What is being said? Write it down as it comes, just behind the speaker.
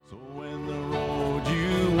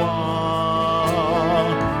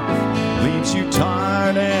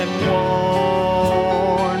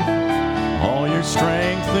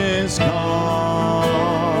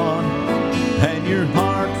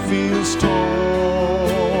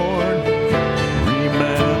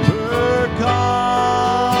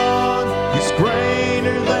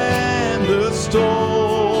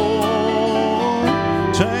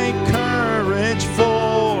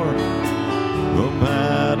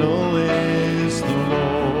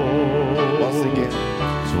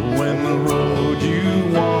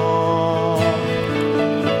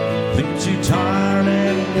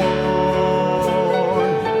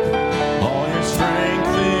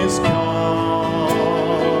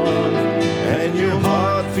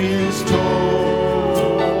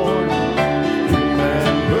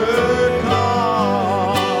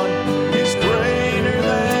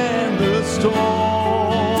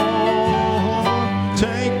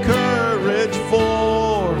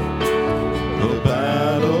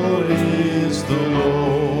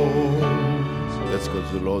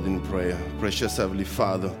Lord, in prayer. Precious Heavenly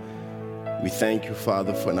Father, we thank you,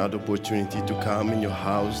 Father, for another opportunity to come in your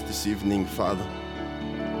house this evening, Father,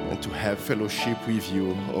 and to have fellowship with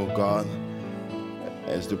you, oh God.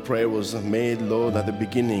 As the prayer was made, Lord, at the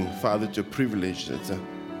beginning, Father, it's a privilege, it's a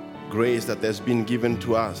grace that has been given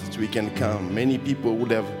to us that we can come. Many people would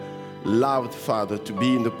have loved, Father, to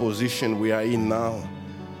be in the position we are in now.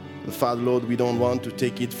 But Father, Lord, we don't want to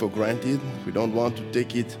take it for granted. We don't want to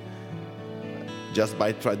take it just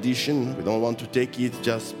by tradition. We don't want to take it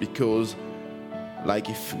just because, like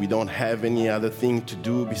if we don't have any other thing to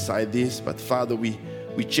do beside this. But Father, we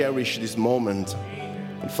cherish this moment.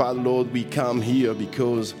 And Father, Lord, we come here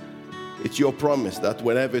because it's your promise that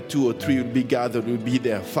wherever 2 or 3 will be gathered, we'll be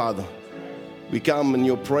there, Father. We come in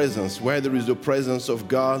your presence. Where there is the presence of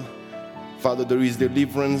God, Father, there is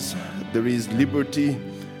deliverance, there is liberty,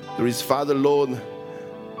 there is, Father, Lord,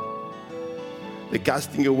 the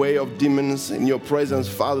casting away of demons. In your presence,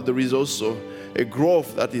 Father, there is also a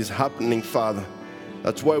growth that is happening, Father.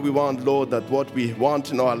 That's why we want, Lord, that what we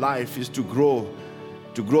want in our life is to grow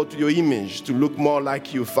to your image, to look more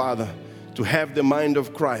like you, Father, to have the mind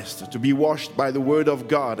of Christ, to be washed by the word of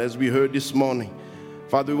God, as we heard this morning.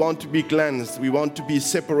 Father, we want to be cleansed. We want to be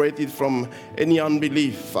separated from any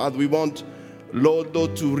unbelief. Father, we want, Lord,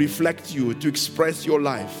 to reflect you, to express your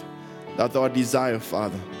life. That's our desire,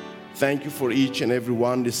 Father. Thank you for each and every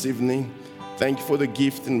one this evening. Thank you for the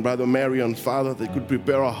gift in Brother Marion, Father, that could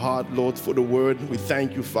prepare our heart, Lord, for the word. We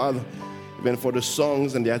thank you, Father, even for the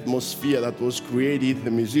songs and the atmosphere that was created, the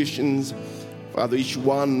musicians, Father, each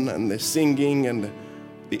one, and the singing and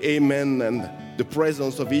the amen and the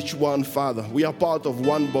presence of each one, Father. We are part of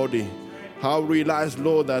one body. How we realize,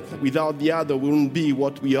 Lord, that without the other we wouldn't be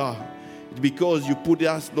what we are. It's because you put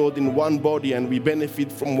us, Lord, in one body and we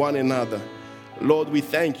benefit from one another. Lord, we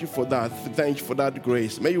thank you for that. Thank you for that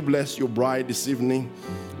grace. May you bless your bride this evening.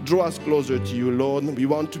 Draw us closer to you, Lord. We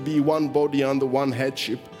want to be one body under one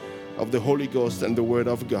headship of the Holy Ghost and the Word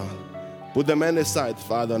of God. Put the man aside,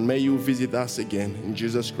 Father, and may you visit us again. In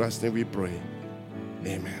Jesus Christ's name we pray.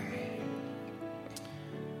 Amen.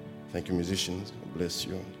 Thank you, musicians. God bless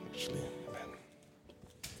you. Actually, amen.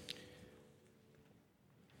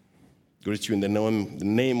 Greet you in the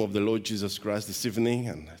name of the Lord Jesus Christ this evening,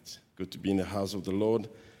 and it's good to be in the house of the Lord.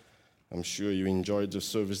 I'm sure you enjoyed the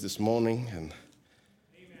service this morning and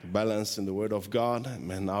the balance in the Word of God.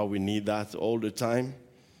 Man, now we need that all the time.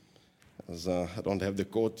 As I don't have the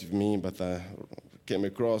quote with me, but I came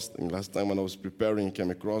across, last time when I was preparing, came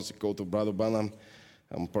across the quote of Brother Branham.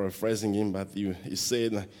 I'm paraphrasing him, but he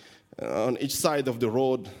said, on each side of the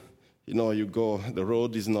road, you go, the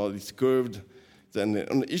road it's curved. Then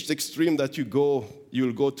on each extreme that you go,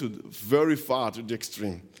 you'll go to very far to the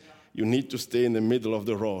extreme. You need to stay in the middle of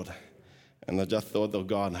the road. And I just thought, oh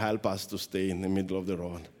God, help us to stay in the middle of the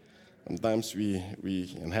road. Sometimes we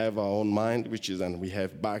can have our own mind, and we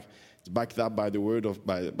have it's backed up by the word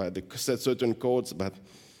by the certain codes, but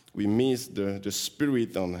we miss the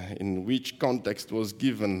spirit in which context was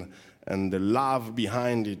given and the love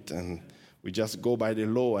behind it, and we just go by the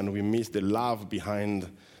law and we miss the love behind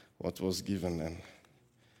what was given. And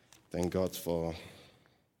thank God for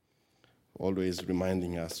always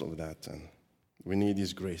reminding us of that, and we need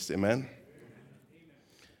His grace. Amen?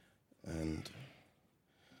 And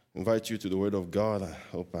invite you to the Word of God. I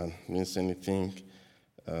hope I didn't miss anything.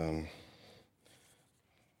 The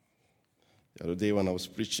other day when I was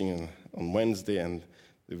preaching on Wednesday, and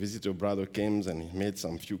the visitor brother came and he made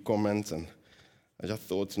some few comments, and I just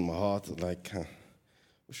thought in my heart,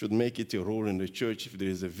 we should make it a rule in the church, if there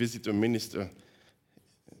is a visitor minister,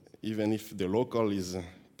 even if the local is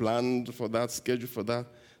planned for that, scheduled for that,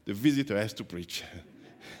 the visitor has to preach.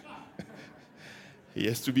 He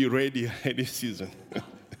has to be ready any season.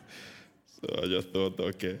 So I just thought,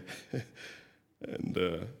 okay. And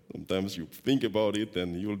sometimes you think about it,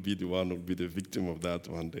 and you'll be the one who'll be the victim of that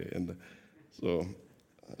one day. And so,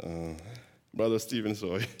 Brother Stephen,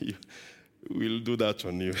 so we'll do that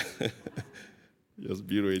on you. Just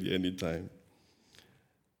be ready anytime.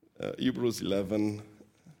 Hebrews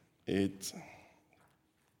 11:8.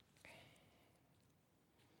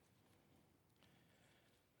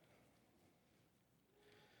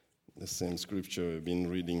 The same scripture we've been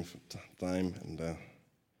reading for time, and I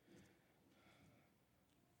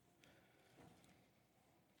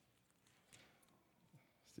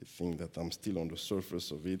think that I'm still on the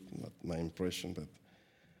surface of it, not my impression, but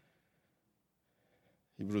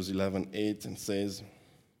Hebrews 11:8 and says,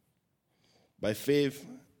 by faith,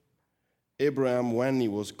 Abraham, when he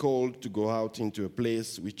was called to go out into a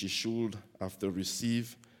place which he should after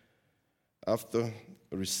receive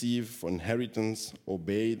for inheritance,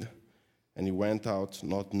 obeyed, and he went out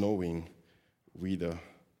not knowing whither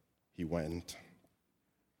he went.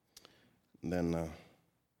 And then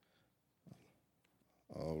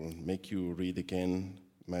I'll make you read again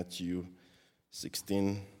Matthew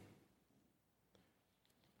 16.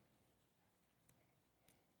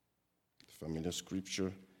 Familiar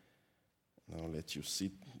scripture. And I'll let you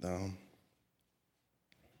sit down.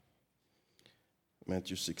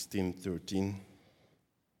 Matthew 16:13.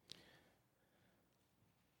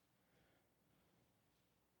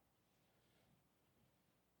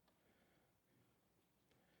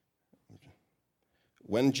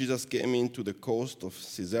 When Jesus came into the coast of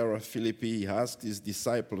Caesarea Philippi, he asked his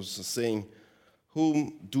disciples, saying,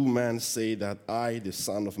 "Whom do men say that I, the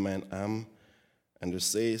Son of Man, am?" And they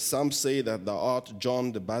say, "Some say that thou art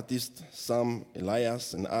John the Baptist, some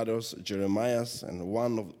Elias, and others Jeremiah, and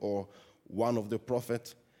one of the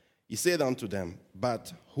prophets." He said unto them,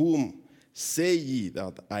 "But whom say ye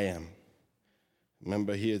that I am?"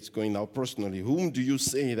 Remember here it's going now personally. "Whom do you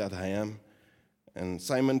say that I am?" And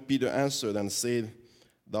Simon Peter answered and said,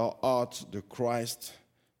 "Thou art the Christ,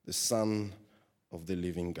 the Son of the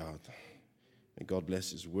living God." May God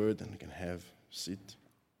bless his word, and you can have a seat.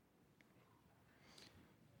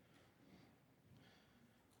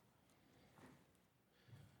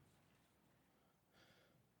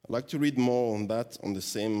 I'd like to read more on that on the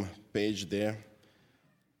same page there.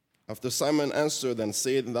 After Simon answered and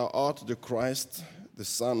said, "Thou art the Christ, the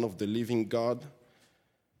Son of the living God."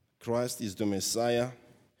 Christ is the Messiah.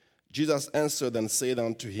 Jesus answered and said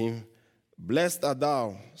unto him, "Blessed art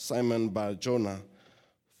thou, Simon Bar-Jonah,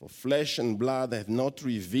 for flesh and blood hath not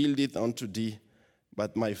revealed it unto thee,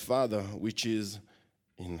 but my Father which is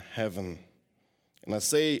in heaven. And I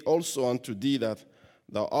say also unto thee that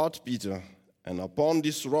thou art Peter, and upon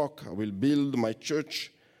this rock I will build my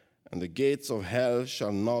church, and the gates of hell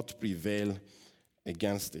shall not prevail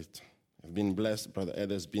against it." I've been blessed. Brother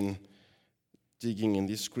Ed has been digging in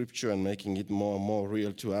this scripture and making it more and more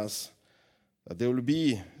real to us. That there will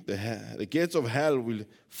be, the gates of hell will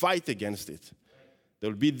fight against it. They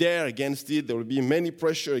will be there against it. There will be many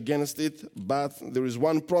pressure against it. But there is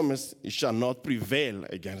one promise: it shall not prevail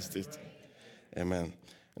against it. Amen.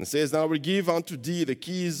 And it says, "Now I will give unto thee the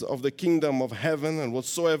keys of the kingdom of heaven, and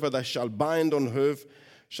whatsoever thou shalt bind on earth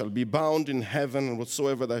shall be bound in heaven, and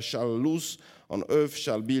whatsoever thou shalt loose on earth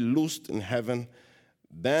shall be loosed in heaven."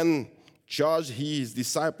 Then charged he his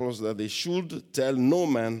disciples that they should tell no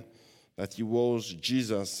man that he was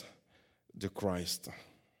Jesus the Christ.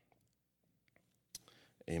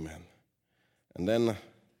 Amen. And then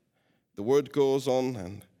the word goes on,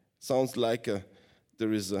 and sounds like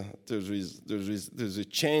there's a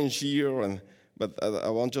change here, but I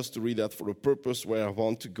want just to read that for a purpose where I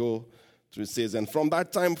want to go. So it says, "And from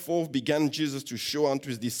that time forth began Jesus to show unto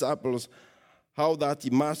his disciples how that he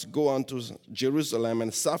must go unto Jerusalem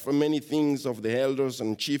and suffer many things of the elders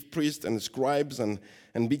and chief priests and scribes, and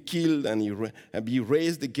be killed, and be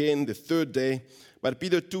raised again the third day. But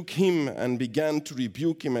Peter took him and began to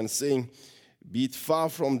rebuke him, and saying, Be it far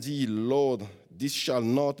from thee, Lord, this shall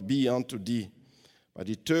not be unto thee. But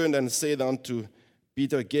he turned and said unto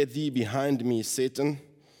Peter, Get thee behind me, Satan.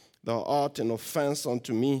 Thou art an offense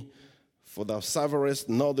unto me, for thou savourest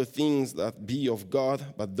not the things that be of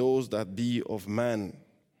God, but those that be of man.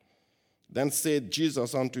 Then said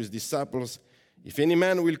Jesus unto his disciples, If any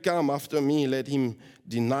man will come after me, let him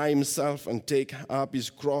deny himself and take up his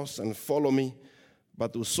cross and follow me.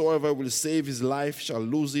 But whosoever will save his life shall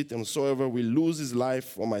lose it, and whosoever will lose his life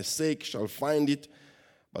for my sake shall find it.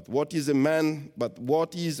 But what is a man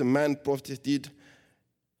profited,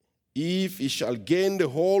 if he shall gain the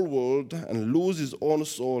whole world and lose his own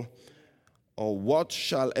soul? Or what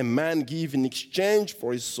shall a man give in exchange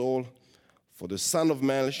for his soul? For the Son of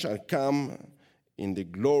Man shall come in the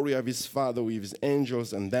glory of his Father with his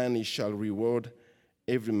angels, and then he shall reward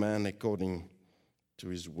every man according to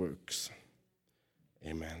his works.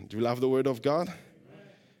 Amen. Do you love the word of God? Amen.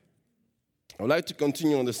 I would like to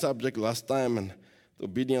continue on the subject last time, and the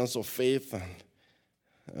obedience of faith,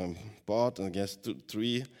 and part, I guess,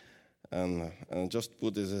 3, and just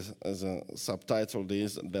put as a subtitle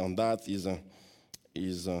this on that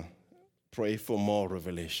is pray for more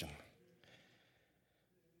revelation.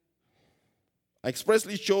 I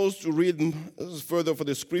expressly chose to read further for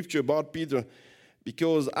the scripture about Peter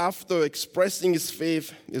because after expressing his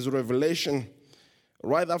faith, his revelation,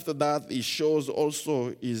 right after that, he shows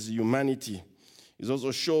also his humanity. It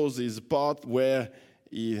also shows his part where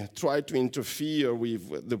he tried to interfere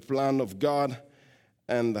with the plan of God.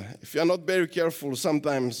 And if you're not very careful,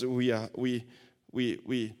 sometimes we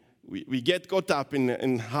get caught up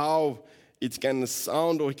in how it can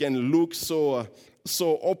sound or it can look so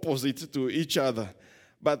so opposite to each other.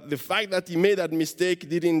 But the fact that he made that mistake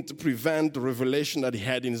didn't prevent the revelation that he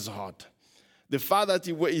had in his heart. The fact that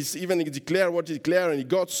he even declared what he declared, and he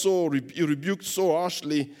got he rebuked so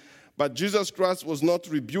harshly, but Jesus Christ was not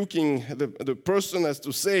rebuking the person as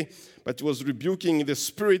to say, but he was rebuking the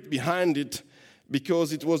spirit behind it,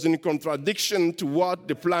 because it was in contradiction to what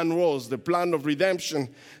the plan was, the plan of redemption.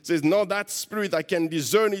 It says, no, that spirit, I can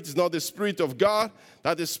discern it, is not the spirit of God,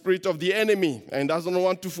 that's the spirit of the enemy, and doesn't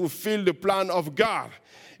want to fulfill the plan of God.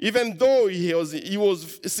 Even though he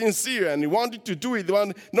was sincere and he wanted to do it,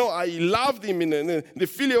 I loved him in the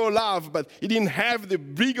filial love, but he didn't have the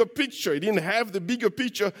bigger picture. He didn't have the bigger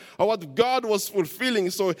picture of what God was fulfilling.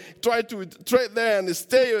 So he tried to tread there and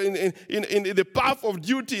stay in the path of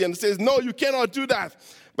duty and says, no, you cannot do that.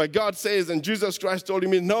 But God says, and Jesus Christ told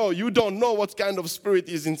him, no, you don't know what kind of spirit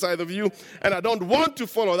is inside of you, and I don't want to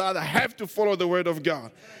follow that. I have to follow the word of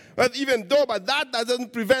God. But that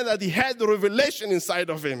doesn't prevent that he had the revelation inside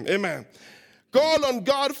of him. Amen. Call on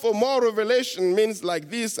God for more revelation means like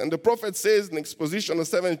this. And the prophet says in exposition of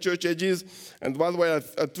 7 church ages, and one way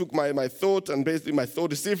I took my thought and basically my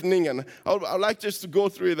thought this evening, and I'd like just to go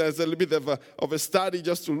through it as a little bit of a study,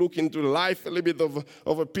 just to look into life, a little bit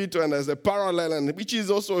of a Peter, and as a parallel, and which is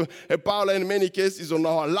also a parallel in many cases on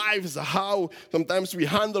our lives, how sometimes we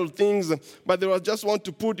handle things. But I just want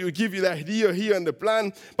to give you the idea here and the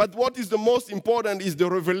plan. But what is the most important is the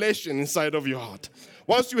revelation inside of your heart.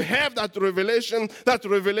 Once you have that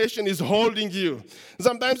revelation is holding you.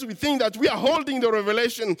 Sometimes we think that we are holding the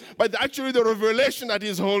revelation, but actually the revelation that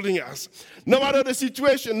is holding us. No matter the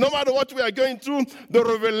situation, no matter what we are going through, the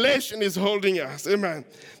revelation is holding us. Amen.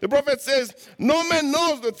 The prophet says, no man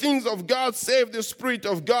knows the things of God save the Spirit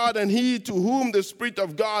of God, and he to whom the Spirit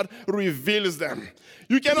of God reveals them.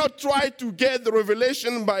 You cannot try to get the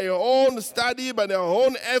revelation by your own study, by your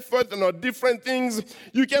own effort, and different things.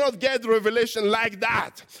 You cannot get revelation like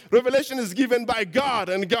that. Revelation is given by God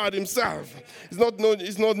and God himself. It's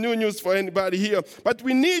not new news for anybody here. But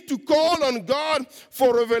we need to call on God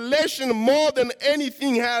for revelation more than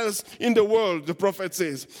anything else in the world, the prophet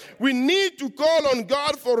says. We need to call on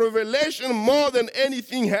God for revelation more than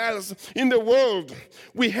anything else in the world.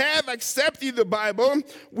 We have accepted the Bible.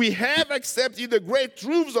 We have accepted the great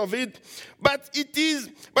truths of it, but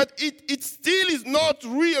it still is not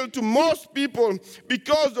real to most people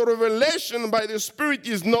because the revelation by the Spirit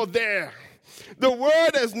is not there. The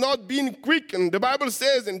word has not been quickened. The Bible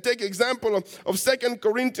says, and take example of 2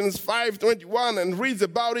 Corinthians 5:21 and reads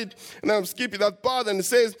about it, and I'm skipping that part, and it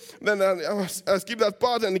says, then I skip that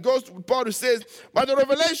part, and it goes to the part that says, but the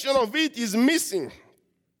revelation of it is missing.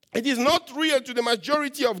 It is not real to the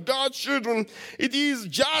majority of God's children. It is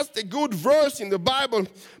just a good verse in the Bible,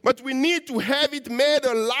 but we need to have it made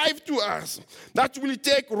alive to us. That will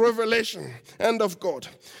take revelation. End of quote.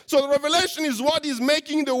 So the revelation is what is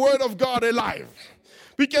making the Word of God alive.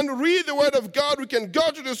 We can read the Word of God, we can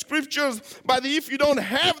go to the Scriptures, but if you don't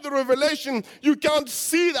have the revelation, you can't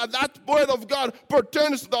see that Word of God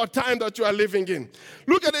pertains to the time that you are living in.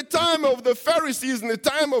 Look at the time of the Pharisees and the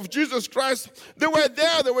time of Jesus Christ. They were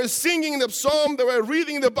there, they were singing the psalm, they were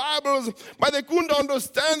reading the Bibles, but they couldn't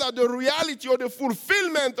understand that the reality or the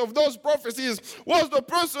fulfillment of those prophecies was the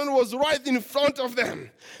person who was right in front of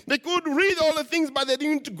them. They could read all the things, but they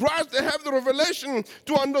didn't grasp, they have the revelation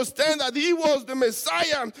to understand that he was the Messiah,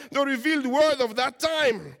 the revealed word of that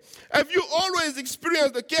time. Have you always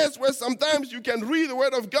experienced the case where sometimes you can read the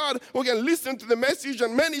word of God or can listen to the message,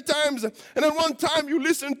 and many times, and then one time you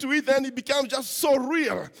listen to it and it becomes just so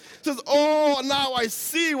real. It says, oh, now I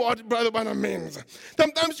see what Brother Branham means.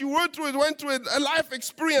 Sometimes you went through a life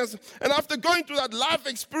experience, and after going through that life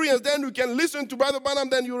experience, then you can listen to Brother Branham,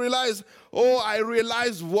 then you realize, oh, I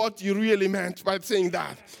realize what you really meant by saying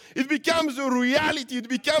that. It becomes a reality. It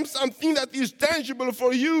becomes something that is tangible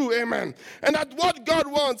for you. Amen. And that's what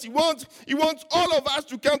God wants. He wants all of us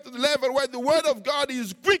to come to the level where the Word of God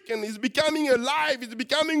is quickened, is becoming alive, it's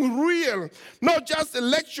becoming real. Not just a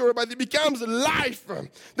lecture, but it becomes life.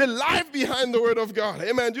 The life behind the Word of God.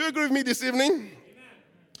 Amen. Do you agree with me this evening?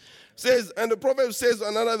 Says, and the proverb says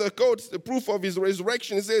on another quote, the proof of his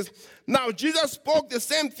resurrection, it says, now Jesus spoke the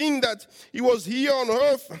same thing that he was here on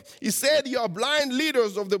earth. He said, you are blind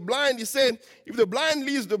leaders of the blind. He said, if the blind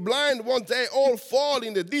leads the blind, won't they all fall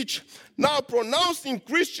in the ditch? Now pronouncing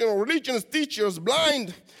Christian or religious teachers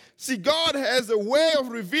blind. See, God has a way of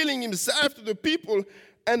revealing himself to the people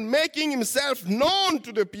and making himself known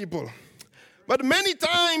to the people. But many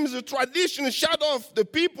times the tradition shut off the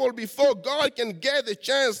people before God can get a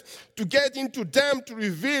chance to get into them to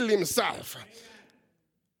reveal himself.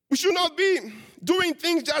 We should not be doing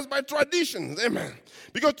things just by tradition. Amen.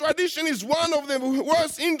 Because tradition is one of the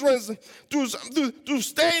worst hindrances to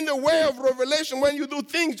stay in the way of revelation when you do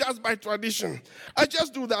things just by tradition. I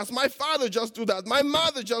just do that. My father just do that. My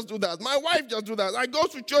mother just do that. My wife just do that. I go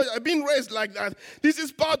to church. I've been raised like that. This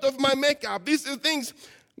is part of my makeup. These are things.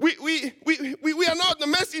 We are not, the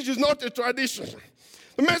message is not a tradition.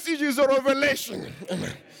 The message is a revelation.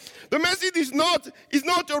 Amen. The message is not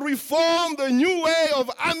to reform the new way of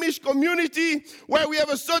Amish community where we have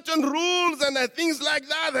a certain rules and things like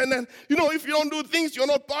that. And then, if you don't do things, you're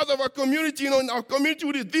not part of our community. In our community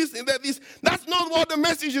we do this and that, this. That's not what the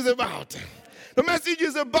message is about. The message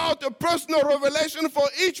is about a personal revelation for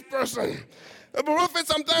each person. A prophet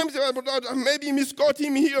sometimes, maybe misquote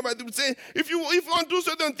him here, but he would say, if you want to do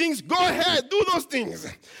certain things, go ahead, do those things.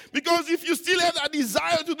 Because if you still have that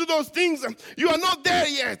desire to do those things, you are not there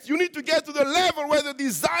yet. You need to get to the level where the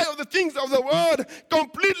desire of the things of the world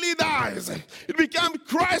completely dies. It becomes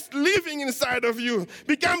Christ living inside of you. It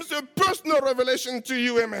becomes a personal revelation to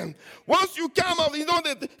you, amen. Once you come out,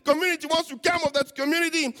 the community, once you come out that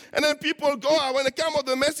community, and then people go out, when they come out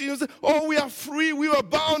the message, you say, oh, we are free, we were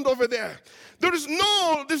bound over there. There's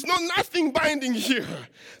nothing binding here.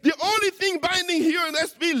 The only thing binding here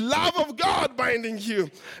has to be love of God binding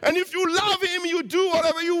you. And if you love him, you do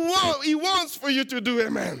whatever he wants for you to do,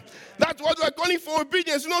 amen. That's what we're calling for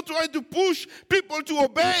obedience. Not trying to push people to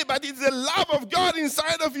obey, but it's the love of God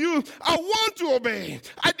inside of you. I want to obey.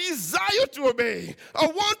 I desire to obey. I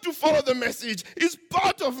want to follow the message. It's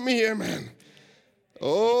part of me, amen.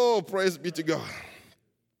 Oh, praise be to God.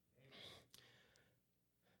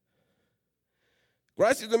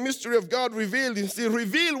 Christ is the mystery of God revealed. You see,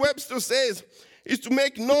 reveal, Webster says, is to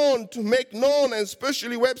make known, and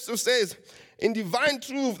especially Webster says, in divine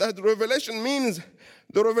truth, that revelation means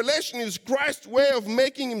the revelation is Christ's way of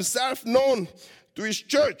making himself known to his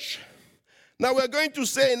church. Now we're going to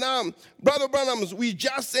say now, Brother Branham, we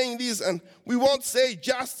just saying this, and we won't say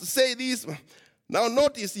just say this. Now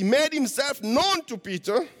notice, he made himself known to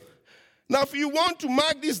Peter. Now if you want to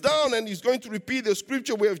mark this down, and he's going to repeat the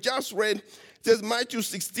scripture we have just read, it says Matthew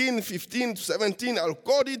 16, 15 to 17, I'll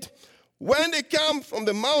quote it. When they come from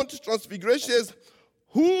the Mount Transfiguration, it says,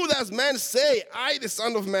 who does man say I, the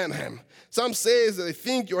Son of Man, am? Some says they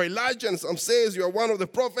think you're Elijah, and some says you're one of the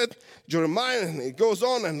prophets, Jeremiah, and it goes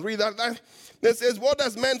on and read that. Then it says, what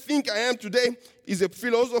does man think I am today? He's a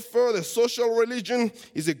philosopher, the social religion.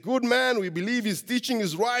 He's a good man. We believe his teaching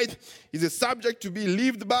is right. He's a subject to be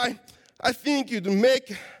lived by. I think it would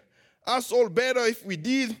make us all better if we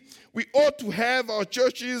did. We ought to have our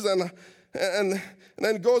churches and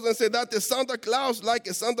then it goes and say that the Santa Claus, like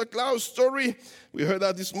a Santa Claus story. We heard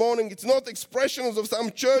that this morning. It's not expressions of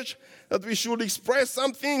some church that we should express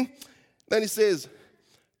something. Then it says,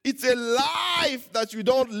 it's a life that you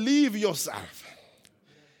don't live yourself.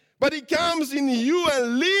 But he comes in you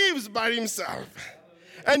and lives by himself.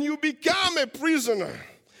 And you become a prisoner.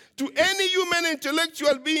 To any human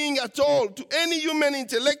intellectual being at all,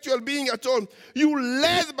 you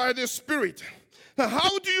led by the Spirit. Now,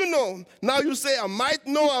 how do you know? Now you say, I might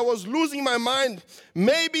know I was losing my mind.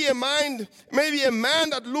 Maybe a man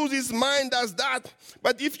that loses mind does that.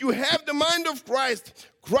 But if you have the mind of Christ,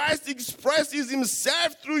 Christ expresses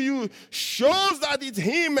himself through you, shows that it's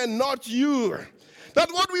him and not you.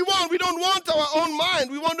 That's what we want. We don't want our own mind.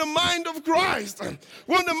 We want the mind of Christ.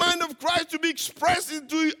 We want the mind of Christ to be expressed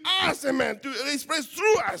to us, amen, to express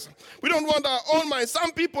through us. We don't want our own mind.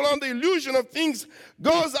 Some people on the illusion of things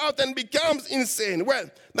goes out and becomes insane. Well,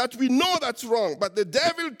 that we know that's wrong, but the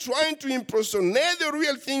devil trying to impersonate the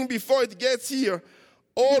real thing before it gets here,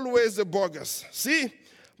 always a bogus. See?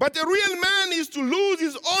 But a real man is to lose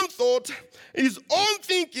his own thought, his own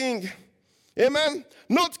thinking, amen.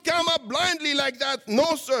 Not come up blindly like that.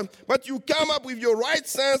 No, sir. But you come up with your right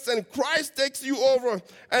sense and Christ takes you over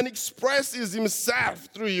and expresses himself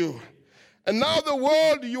through you. And now the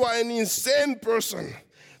world, you are an insane person.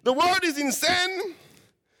 The world is insane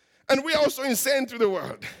and we are also insane to the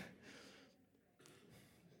world.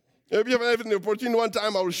 If you have an opportunity one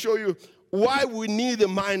time, I will show you why we need the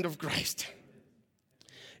mind of Christ.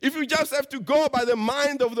 If you just have to go by the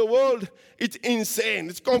mind of the world, it's insane.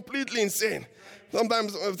 It's completely insane.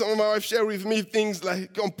 Sometimes some of my wife share with me things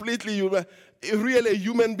like completely, really a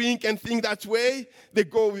human being can think that way. They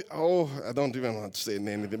go, I don't even want to say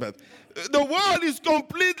anything, but the world is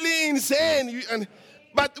completely insane.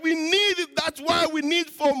 But we need it. That's why we need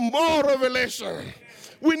for more revelation.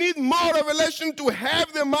 We need more revelation to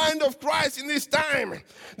have the mind of Christ in this time.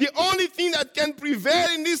 The only thing that can prevail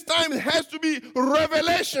in this time has to be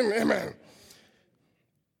revelation. Amen.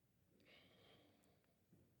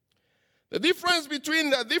 The difference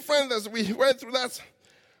as we went through that,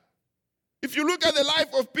 if you look at the life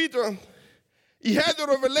of Peter, he had a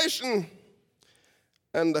revelation,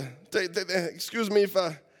 and excuse me if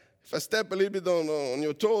I step a little bit on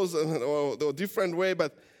your toes or a different way,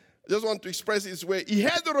 but I just want to express it this way. He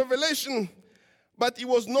had a revelation, but he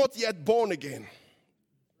was not yet born again.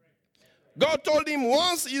 God told him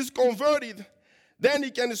once he is converted, then he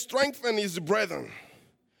can strengthen his brethren.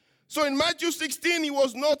 So in Matthew 16, he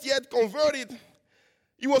was not yet converted.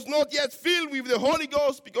 He was not yet filled with the Holy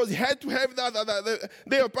Ghost because he had to have that the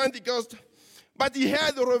day of Pentecost. But he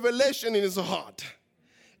had a revelation in his heart.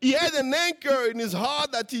 He had an anchor in his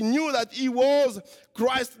heart that he knew that he was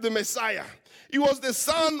Christ the Messiah. He was the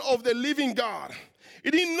Son of the living God. He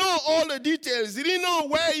didn't know all the details. He didn't know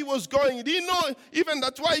where he was going. He didn't know even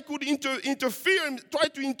that's why he could try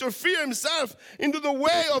to interfere himself into the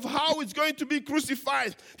way of how it's going to be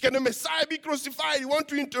crucified. Can the Messiah be crucified? He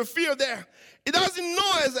wants to interfere there. He doesn't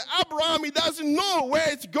know as Abraham, he doesn't know where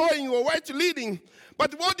it's going or where it's leading.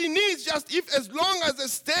 But what he needs just as long as I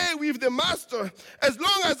stay with the Master, as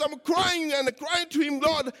long as I'm crying to him,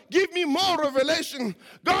 Lord, give me more revelation.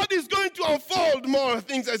 God is going to unfold more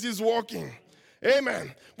things as he's walking.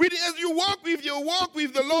 Amen. As you walk with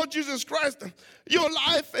the Lord Jesus Christ, your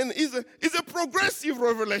life is a progressive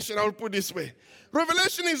revelation, I'll put it this way.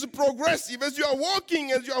 Revelation is progressive. As you are walking,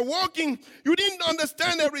 you didn't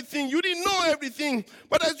understand everything. You didn't know everything.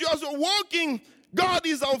 But as you are walking, God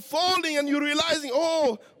is unfolding and you're realizing,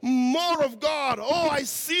 oh, more of God. Oh, I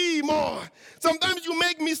see more. Sometimes you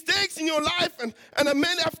make mistakes in your life and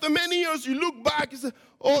after many years you look back and say,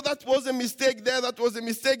 oh, that was a mistake there, that was a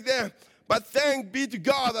mistake there. But thank be to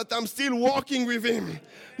God that I'm still walking with him.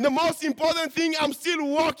 The most important thing, I'm still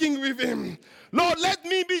walking with him. Lord, let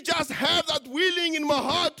me just have that willing in my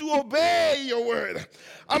heart to obey your word.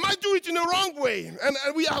 I might do it in the wrong way, and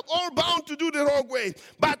we are all bound to do the wrong way.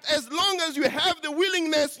 But as long as you have the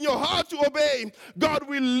willingness in your heart to obey, God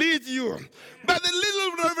will lead you. But the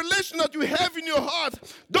little revelation that you have in your heart,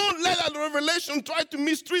 don't let that revelation try to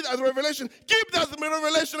mistreat that revelation. Keep that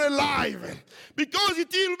revelation alive. Because it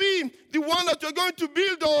will be the one that you're going to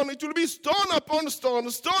build on. It will be stone upon stone,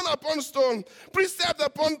 stone upon stone, precept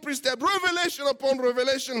upon precept, revelation upon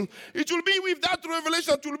revelation. It will be with that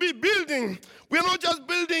revelation that will be building. We're not just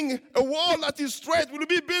building a wall that is straight. We'll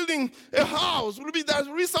be building a house. There will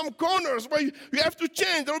be some corners where you have to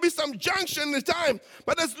change. There will be some junction in the time.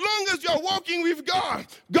 But as long as you're walking with God,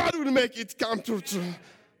 God will make it come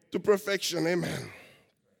to perfection. Amen.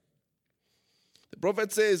 The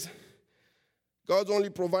prophet says, God's only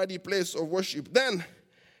provided a place of worship. Then,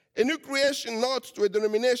 a new creation, not to a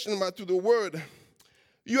denomination, but to the word.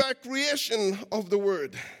 You are a creation of the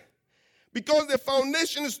word. Because the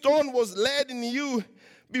foundation stone was laid in you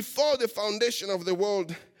before the foundation of the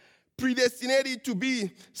world, predestinated to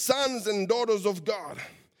be sons and daughters of God.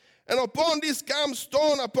 And upon this comes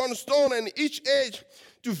stone upon stone, and each age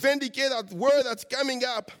to vindicate that word that's coming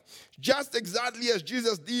up, just exactly as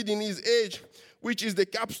Jesus did in his age, which is the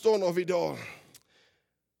capstone of it all.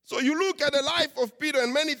 So you look at the life of Peter,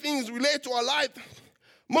 and many things relate to our life.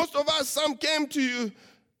 Most of us, some came to you.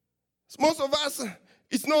 Most of us,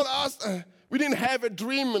 it's not us. We didn't have a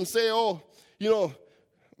dream and say, oh,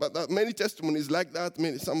 but many testimonies like that.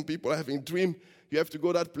 Some people are having a dream. You have to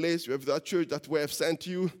go that place. You have that church that we have sent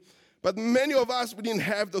you. But many of us, we didn't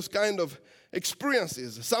have those kind of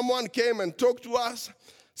experiences. Someone came and talked to us.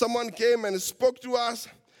 Someone came and spoke to us.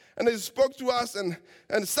 And they spoke to us, and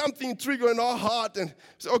something triggered in our heart, and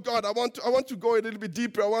said, oh God, I want to go a little bit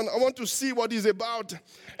deeper. I want to see what it's about.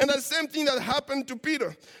 And the same thing that happened to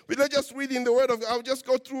Peter. We're just reading the word of God. I'll just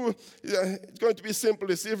go through. It's going to be simple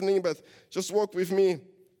this evening, but just walk with me.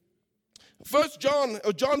 John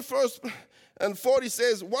 1:40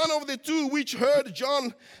 says, one of the two which heard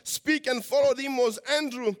John speak and followed him was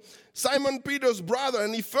Andrew, Simon Peter's brother.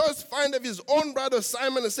 And he first found of his own brother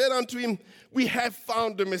Simon and said unto him, we have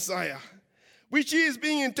found the Messiah, which is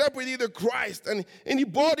being interpreted the Christ. And he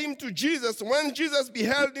brought him to Jesus. When Jesus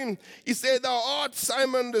beheld him, he said, thou art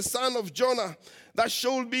Simon the son of Jonah, that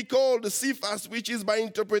shall be called Cephas, which is by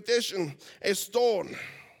interpretation a stone.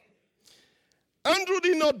 Andrew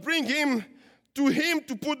did not bring him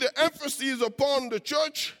to put the emphasis upon the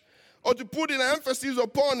church, or to put an emphasis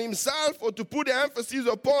upon himself, or to put the emphasis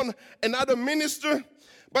upon another minister.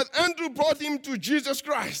 But Andrew brought him to Jesus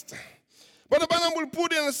Christ. Brother Branham will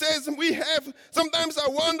put in and says, sometimes I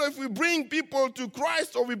wonder if we bring people to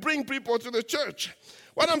Christ or we bring people to the church.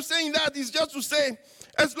 What I'm saying that is just to say,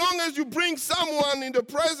 as long as you bring someone in the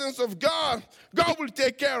presence of God, God will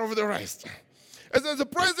take care of the rest. As a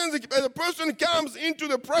person comes into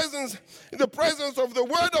the presence of the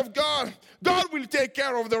Word of God, God will take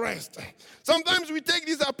care of the rest. Sometimes we take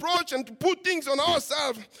this approach and to put things on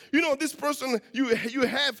ourselves. This person you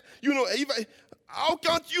have, how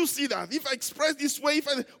can't you see that? If I express this way,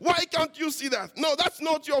 why can't you see that? No, that's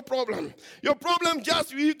not your problem. Your problem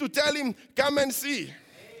just you need to tell him, come and see. Amen.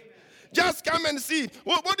 Just come and see.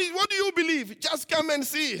 What do you believe? Just come and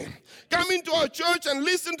see. Come into our church and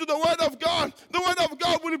listen to the Word of God. The Word of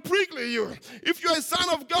God will prickle you. If you're a son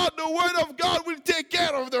of God, the Word of God will take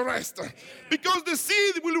care of the rest. Because the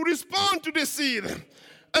seed will respond to the seed.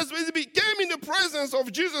 As we came in the presence of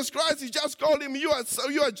Jesus Christ, he just called him, you are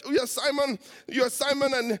Simon,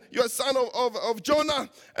 and you are son of Jonah.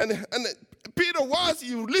 And Peter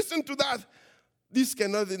you listen to that. This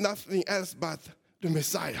cannot be nothing else but the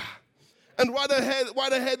Messiah. And what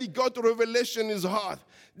ahead he got the revelation in his heart.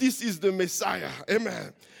 This is the Messiah.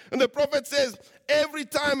 Amen. And the prophet says, every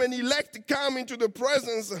time an elect come into the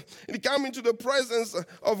presence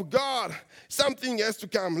of God, something has to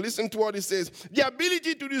come. Listen to what he says. The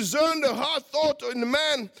ability to discern the heart thought in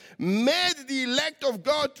man made the elect of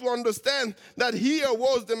God to understand that here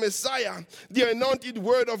was the Messiah, the anointed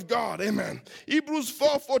word of God. Amen. Hebrews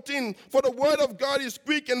 4:14, for the word of God is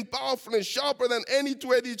quick and powerful and sharper than any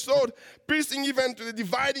two-edged sword, piercing even to the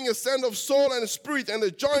dividing ascent of soul and spirit and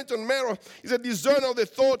the joint and marrow, is a discerner of the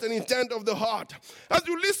thought and intent of the heart. As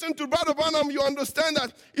you listen to Brother Branham, you understand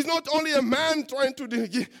that it's not only a man trying to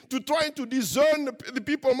discern the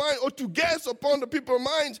people's mind or to guess upon the people's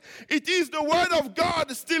minds. It is the Word of God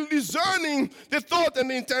still discerning the thought and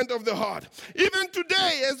the intent of the heart. Even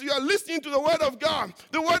today, as you are listening to the Word of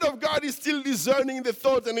God is still discerning the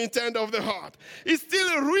thought and intent of the heart. It's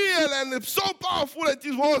still real and so powerful as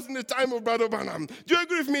it was in the time of Brother Branham. Do you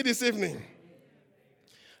agree with me this evening?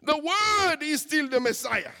 The Word is still the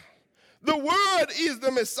Messiah. The Word is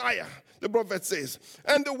the Messiah, the prophet says.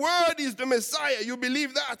 And the Word is the Messiah. You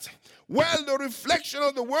believe that? Well, the reflection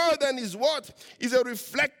of the Word then is what? Is a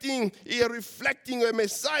reflecting a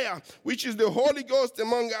Messiah, which is the Holy Ghost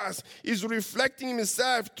among us. Is reflecting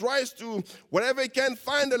himself, tries to, wherever he can,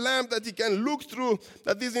 find a lamp that he can look through,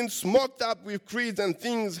 that isn't smoked up with creeds and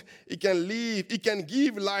things. He can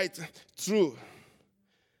give light through.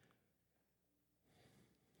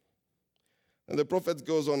 And the prophet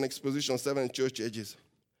goes on exposition 7 church ages.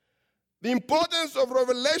 The importance of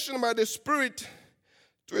revelation by the Spirit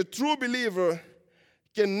to a true believer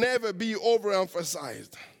can never be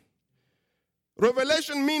overemphasized.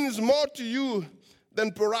 Revelation means more to you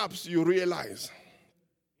than perhaps you realize.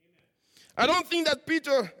 I don't think that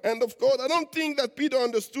Peter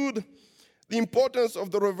understood the importance of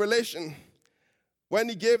the revelation when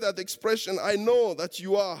he gave that expression, I know that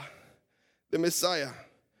you are the Messiah,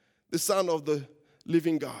 the Son of the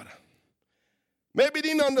living God. Maybe he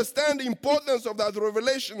didn't understand the importance of that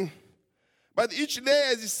revelation, but each day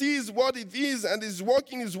as he sees what it is and is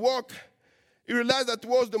walking his walk, he realized that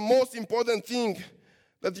was the most important thing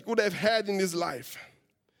that he could have had in his life.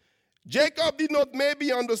 Jacob did not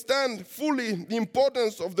maybe understand fully the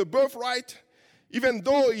importance of the birthright, even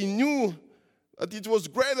though he knew that it was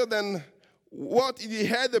greater than what he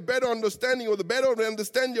had a better understanding of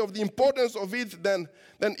the importance of it than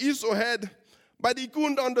Esau had. But he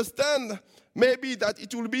couldn't understand maybe that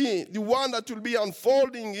it will be the one that will be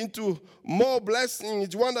unfolding into more blessing.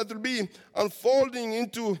 It's one that will be unfolding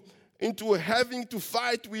into having to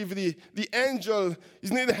fight with the angel.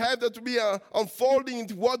 It's not have that to be unfolding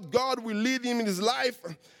into what God will lead him in his life.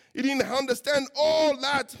 He didn't understand all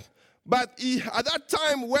that. But at that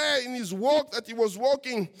time where in his walk that he was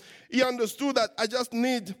walking, he understood that I just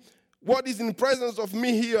need what is in presence of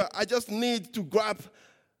me here. I just need to grab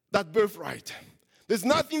that birthright. There's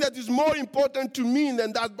nothing that is more important to me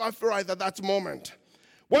than that birthright at that moment.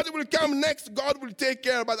 What will come next, God will take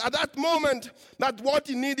care. But at that moment, that's what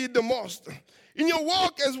he needed the most. In your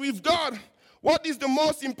walk as with God, what is the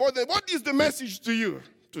most important? What is the message to you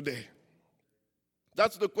today?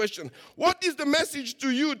 That's the question. What is the message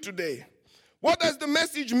to you today? What does the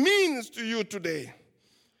message mean to you today?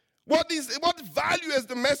 What value is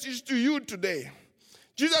the message to you today?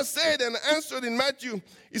 Jesus said and answered in Matthew,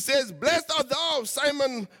 he says, blessed art thou,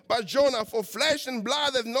 Simon Bar-Jonah, for flesh and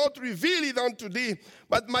blood hath not revealed it unto thee,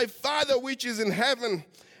 but my Father which is in heaven.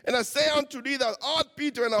 And I say unto thee that art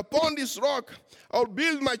Peter, and upon this rock I will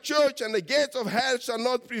build my church, and the gates of hell shall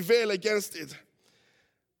not prevail against it.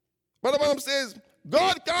 Brother Branham says,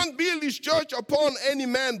 God can't build his church upon any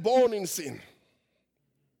man born in sin.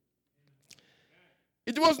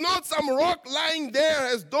 It was not some rock lying there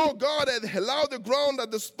as though God had allowed the ground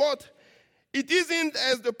at the spot. It isn't,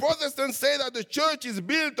 as the Protestants say, that the church is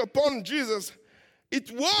built upon Jesus.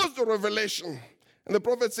 It was the revelation. And the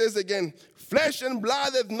prophet says again, flesh and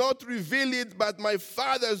blood hath not revealed it, but my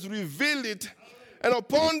Father has revealed it. And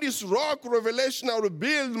upon this rock revelation I will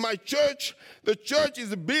build my church. The church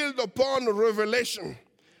is built upon revelation.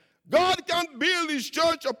 God can't build his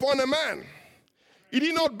church upon a man. He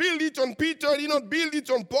did not build it on Peter. He did not build it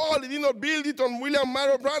on Paul. He did not build it on William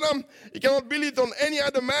Marion Branham. He cannot build it on any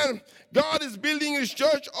other man. God is building his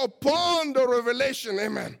church upon the revelation.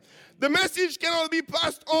 Amen. The message cannot be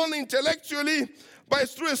passed on intellectually by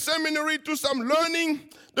through a seminary to some learning.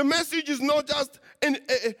 The message is not just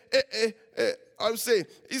I would say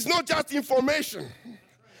it's not just information.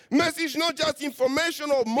 Message is not just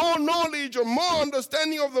information or more knowledge or more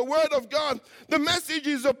understanding of the Word of God. The message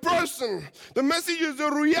is a person. The message is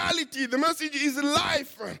a reality. The message is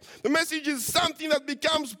life. The message is something that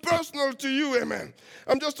becomes personal to you. Amen.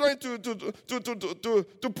 I'm just trying to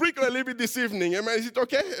prickle a little bit this evening. Amen. Is it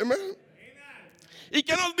okay? Amen. It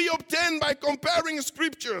cannot be obtained by comparing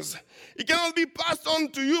scriptures. It cannot be passed on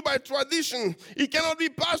to you by tradition. It cannot be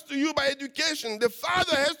passed to you by education. The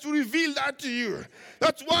Father has to reveal that to you.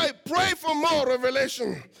 That's why pray for more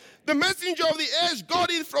revelation. The messenger of the age got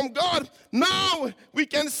it from God. Now we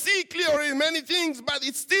can see clearly many things, but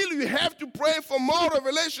it's still you have to pray for more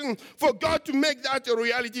revelation for God to make that a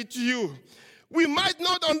reality to you. We might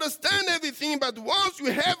not understand everything, but once you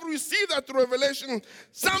have received that revelation,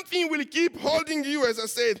 something will keep holding you, as I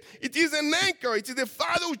said. It is an anchor. It is the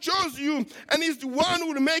Father who chose you, and He's the one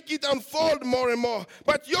who will make it unfold more and more.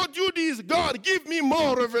 But your duty is, God, give me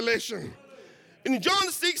more revelation. In John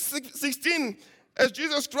 6:16, as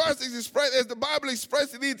Jesus Christ is expressed, as the Bible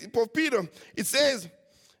expressed it for Peter, it says,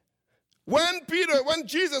 when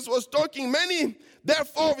Jesus was talking, many,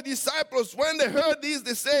 therefore, the disciples, when they heard this,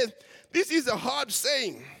 they said, this is a hard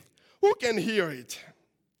saying. Who can hear it?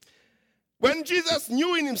 When Jesus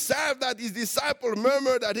knew in himself that his disciples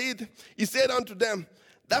murmured at it, he said unto them,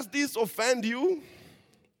 does this offend you?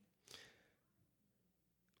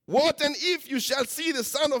 What and if you shall see the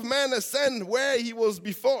Son of Man ascend where he was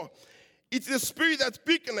before? It is the Spirit that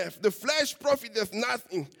speaketh, the flesh profiteth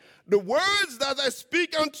nothing. The words that I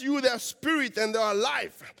speak unto you, they are spirit and they are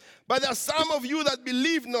life. But there are some of you that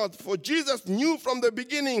believe not, for Jesus knew from the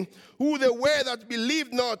beginning who they were that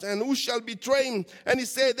believed not, and who shall betray him. And he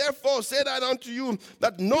said, therefore said I unto you,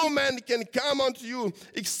 that no man can come unto you,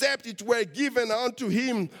 except it were given unto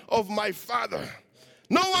him of my Father.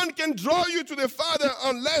 No one can draw you to the Father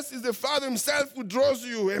unless it's the Father himself who draws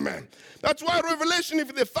you. Amen. That's why Revelation,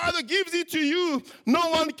 if the Father gives it to you, no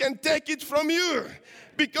one can take it from you.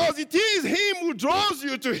 Because it is him who draws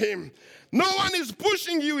you to him. No one is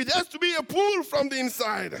pushing you. It has to be a pull from the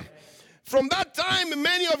inside. From that time,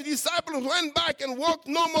 many of the disciples went back and walked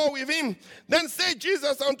no more with him. Then said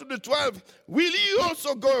Jesus unto the 12, will ye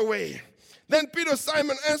also go away? Then Peter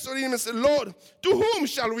Simon answered him and said, Lord, to whom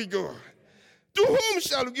shall we go? To whom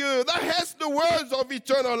shall we go? Thou hast the words of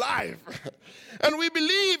eternal life. And we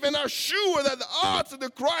believe and are sure that thou art the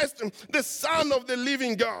Christ, the Son of the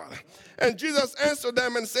living God. And Jesus answered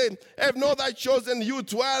them and said, have not I chosen you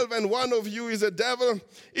 12, and one of you is a devil?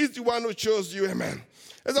 Is the one who chose you. Amen.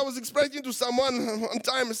 As I was explaining to someone one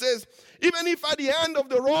time, it says, even if at the end of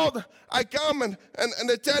the road I come and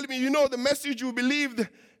they tell me, the message you believed,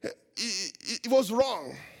 it was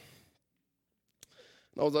wrong.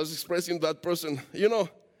 I was expressing to that person,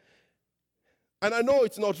 and I know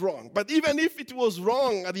it's not wrong. But even if it was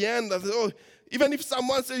wrong at the end, even if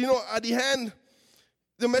someone said, at the end,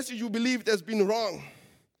 the message you believed has been wrong,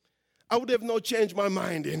 I would have not changed my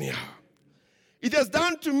mind anyhow. It has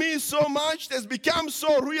done to me so much, it has become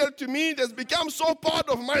so real to me, it has become so part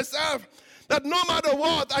of myself, that no matter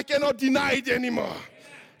what, I cannot deny it anymore.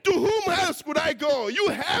 To whom else could I go? You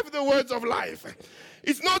have the words of life.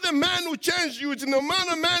 It's not the man who changed you. It's not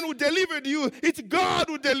the man who delivered you. It's God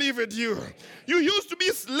who delivered you. You used to be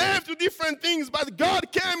a slave to different things, but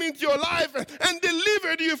God came into your life and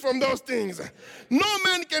delivered you from those things. No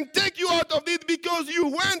man can take you out of it because you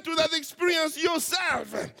went through that experience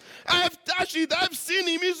yourself. I have touched it. I've seen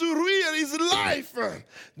him. He's real. He's life.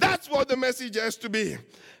 That's what the message has to be.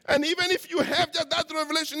 And even if you have just that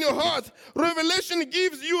revelation in your heart, revelation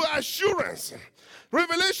gives you assurance.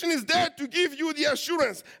 Revelation is there to give you the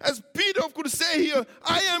assurance. As Peter could say here,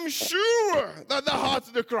 I am sure that thou art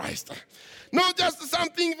the Christ. Not just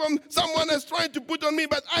something from someone else trying to put on me,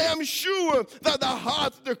 but I am sure that the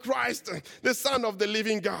heart of the Christ, the Son of the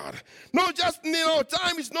living God. Not just,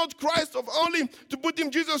 time is not Christ of only to put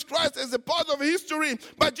him, Jesus Christ, as a part of history,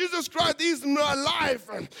 but Jesus Christ is my life.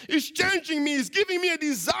 He's changing me. He's giving me a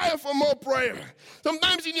desire for more prayer.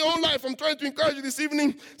 Sometimes in your own life, I'm trying to encourage you this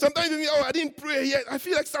evening, sometimes you think, I didn't pray yet. I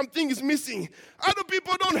feel like something is missing. Other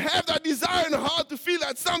people don't have that desire in the heart to feel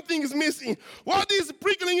that something is missing. What is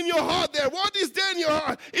prickling in your heart there? What is there in your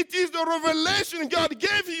heart? It is the revelation God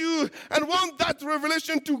gave you, and want that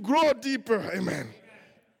revelation to grow deeper. Amen.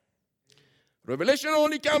 Revelation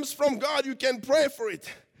only comes from God. You can pray for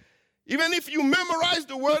it. Even if you memorize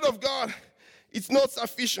the word of God, it's not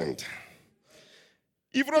sufficient.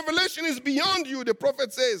 If revelation is beyond you, the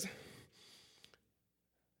prophet says,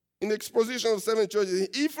 in the exposition of 7 churches,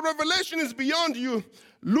 if revelation is beyond you,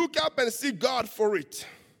 look up and seek God for it.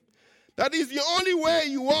 That is the only way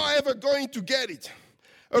you are ever going to get it.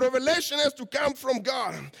 A revelation has to come from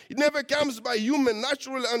God. It never comes by human,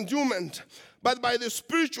 natural endowment, but by the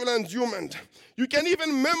spiritual endowment. You can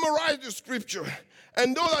even memorize the scripture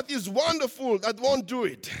and know that is wonderful, that won't do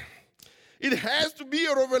it. It has to be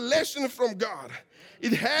a revelation from God.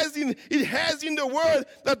 It has in the word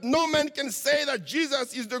that no man can say that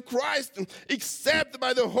Jesus is the Christ except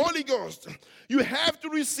by the Holy Ghost. You have to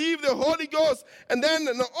receive the Holy Ghost, and then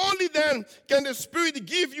only then can the Spirit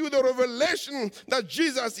give you the revelation that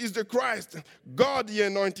Jesus is the Christ, God the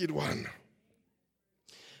Anointed One.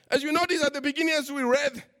 As you notice at the beginning, as we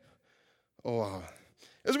read,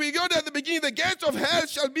 as we go there at the beginning, the gates of hell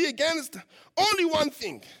shall be against only one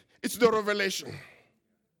thing. It's the revelation.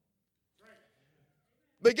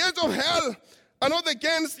 The gates of hell are not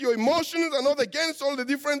against your emotions, are not against all the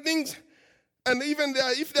different things. And even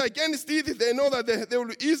if they're against it, they know that they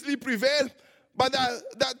will easily prevail. But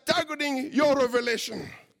they're targeting your revelation.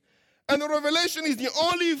 And the revelation is the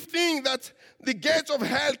only thing that the gates of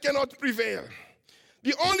hell cannot prevail.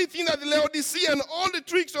 The only thing that the Laodicea and all the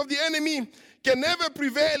tricks of the enemy can never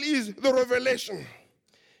prevail is the revelation.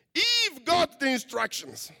 Eve got the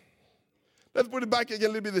instructions. Let's put it back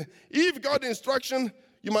again a little bit. Eve got the instruction.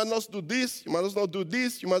 You must not do this, you must not do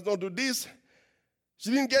this, you must not do this.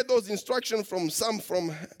 She didn't get those instructions from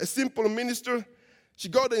a simple minister. She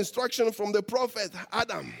got the instruction from the prophet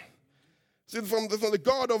Adam. From the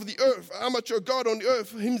God of the earth, amateur God on the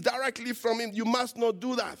earth, him directly from him. You must not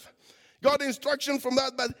do that. Got the instruction from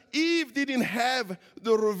that, but Eve didn't have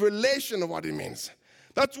the revelation of what it means.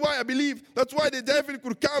 That's why I believe, that's why the devil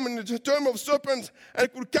could come in the term of serpents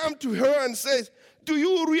and could come to her and say, do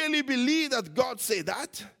you really believe that God said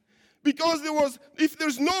that? Because if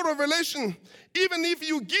there's no revelation, even if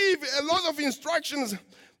you give a lot of instructions,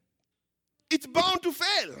 it's bound to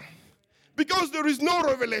fail. Because there is no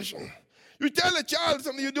revelation. You tell a child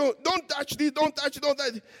something, you don't touch this, don't touch it, don't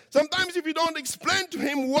touch it. Sometimes if you don't explain to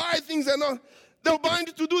him why things are not, they're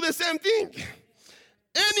bound to do the same thing.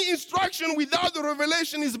 Any instruction without the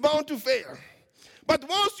revelation is bound to fail. But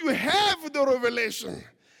once you have the revelation,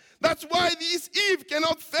 that's why this Eve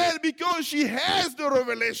cannot fail, because she has the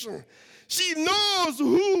revelation. She knows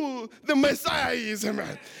who the Messiah is,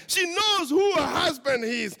 amen. She knows who her husband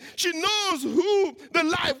is. She knows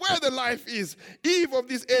where the life is. Eve of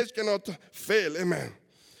this age cannot fail, amen.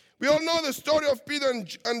 We all know the story of Peter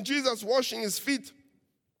and Jesus washing his feet.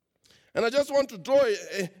 And I just want to draw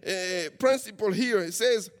a principle here. It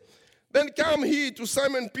says, then come he to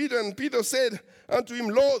Simon Peter, and Peter said unto him,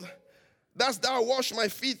 Lord, dost thou wash my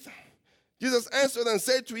feet? Jesus answered and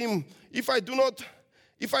said to him,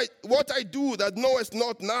 what I do that knowest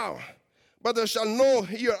not now, but I shall know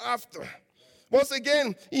hereafter. Once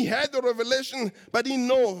again, he had the revelation, but he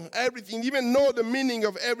know everything, even know the meaning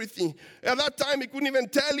of everything. At that time, he couldn't even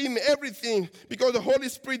tell him everything because the Holy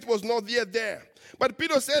Spirit was not yet there. But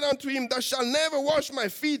Peter said unto him, thou shalt never wash my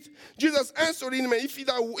feet. Jesus answered him,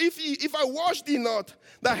 if I wash thee not,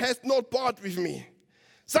 thou hast not part with me.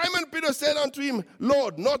 Simon Peter said unto him,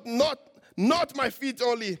 Lord, not my feet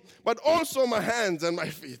only, but also my hands and my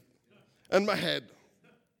feet and my head.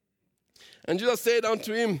 And Jesus said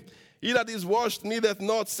unto him, he that is washed needeth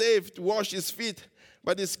not save to wash his feet,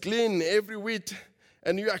 but is clean every whit.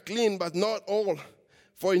 And you are clean, but not all.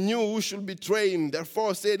 For he knew who should betray him.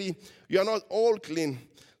 Therefore said he, you are not all clean.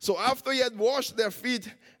 So after he had washed their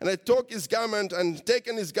feet, and had took his garment, and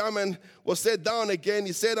taken his garment, was set down again,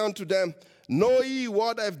 he said unto them, know ye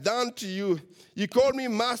what I have done to you? Ye call me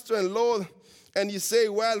Master and Lord, and ye say,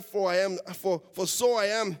 well, for so I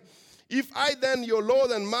am. If I then, your Lord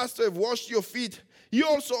and Master, have washed your feet, ye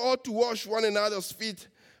also ought to wash one another's feet.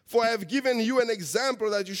 For I have given you an example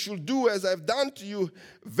that you should do as I have done to you.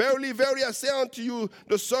 Verily, verily, I say unto you,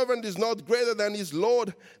 the servant is not greater than his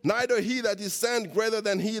Lord, neither he that is sent greater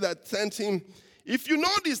than he that sent him. If you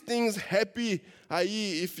know these things, happy are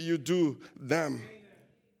ye if you do them.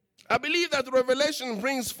 I believe that revelation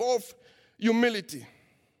brings forth humility.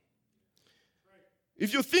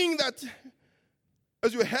 If you think that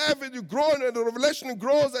as you have it, you grow and the revelation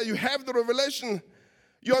grows, and you have the revelation,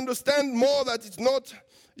 you understand more that it's not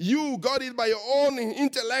you got it by your own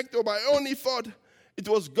intellect or by your own effort. It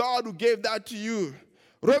was God who gave that to you.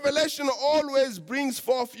 Revelation always brings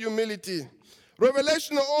forth humility.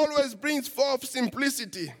 Revelation always brings forth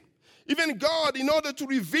simplicity. Even God, in order to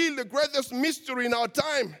reveal the greatest mystery in our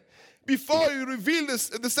time, before he revealed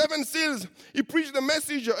the 7 seals, he preached a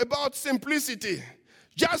message about simplicity.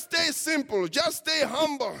 Just stay simple. Just stay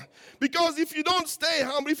humble. Because if you don't stay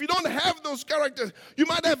humble, if you don't have those characters, you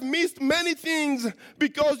might have missed many things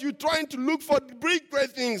because you're trying to look for big,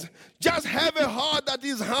 great things. Just have a heart that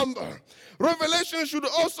is humble. Revelation should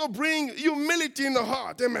also bring humility in the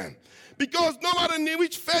heart. Amen. Because no matter in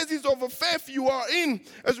which phases of a faith you are in,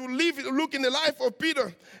 as we look in the life of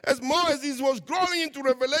Peter, as more as he was growing into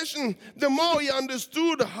revelation, the more he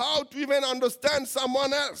understood how to even understand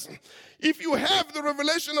someone else. If you have the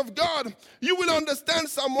revelation of God, you will understand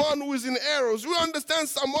someone who is in errors. You will understand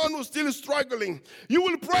someone who's still struggling. You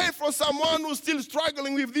will pray for someone who's still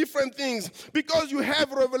struggling with different things because you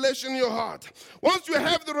have revelation in your heart. Once you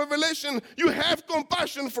have the revelation, you have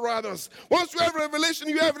compassion for others. Once you have revelation,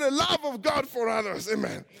 you have the love of God for others.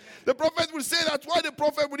 Amen. The prophet will say, that's why the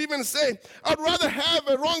prophet would even say, I'd rather have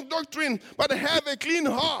a wrong doctrine, but have a clean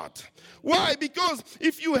heart. Why? Because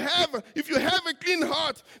if you have a clean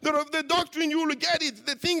heart, the doctrine, you will get it.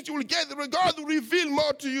 The things you will get, God will reveal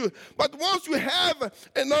more to you. But once you have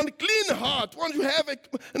an unclean heart, once you have an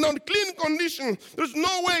unclean condition, there's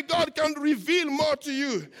no way God can reveal more to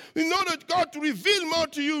you. In order for God to reveal more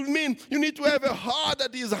to you, means you need to have a heart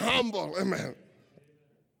that is humble. Amen.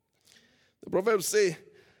 The prophet will say,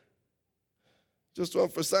 just to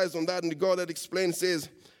emphasize on that, and the God that explains says,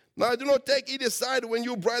 now I do not take either side when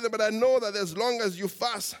you brethren, but I know that as long as you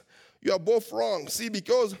fast, you are both wrong. See,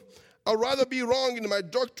 because I'd rather be wrong in my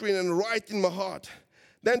doctrine and right in my heart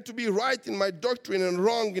than to be right in my doctrine and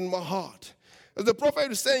wrong in my heart. As the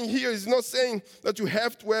prophet is saying here, he's not saying that you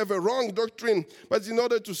have to have a wrong doctrine, but in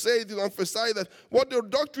order to say, to emphasize that what the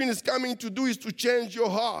doctrine is coming to do is to change your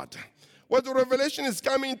heart. What the revelation is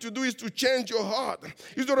coming to do is to change your heart.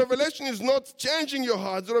 If the revelation is not changing your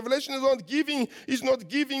heart, the revelation is not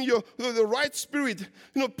giving you the right spirit,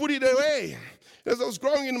 put it away. As I was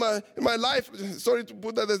growing in my life, sorry to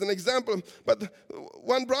put that as an example, but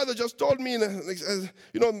one brother just told me,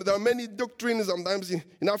 there are many doctrines sometimes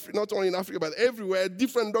in Africa, not only in Africa, but everywhere,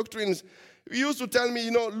 different doctrines. He used to tell me,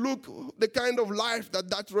 look the kind of life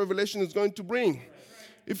that revelation is going to bring.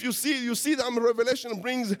 If you see that revelation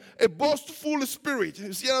brings a boastful spirit.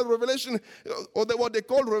 You see that revelation, or what they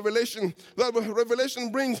call revelation, that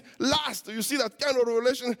revelation brings lust. You see that kind of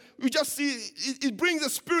revelation, you just see it brings a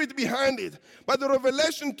spirit behind it. But the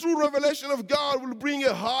revelation, true revelation of God will bring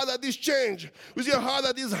a heart that is changed. We see a heart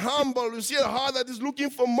that is humble. We see a heart that is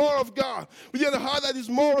looking for more of God. We see a heart that is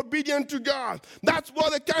more obedient to God. That's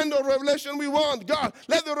what the kind of revelation we want. God,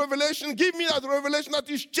 let the revelation, give me that revelation that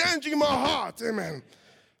is changing my heart. Amen.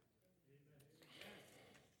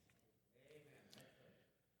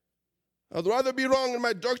 I'd rather be wrong in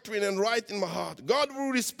my doctrine and right in my heart. God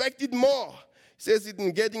will respect it more. He says it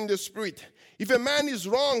in Getting the Spirit. If a man is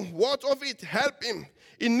wrong, what of it? Help him.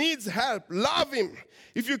 He needs help. Love him.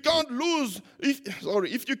 If you can't love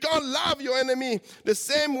your enemy the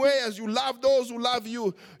same way as you love those who love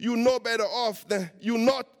you, you're not better off than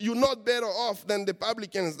the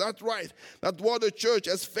publicans. That's right. That's what the church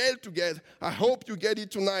has failed to get. I hope you get it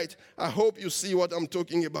tonight. I hope you see what I'm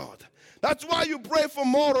talking about. That's why you pray for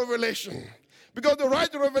more revelation. Because the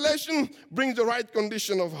right revelation brings the right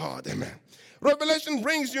condition of heart. Amen. Revelation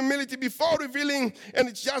brings humility before revealing, and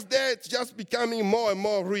it's just there, it's just becoming more and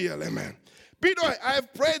more real. Amen. Peter, I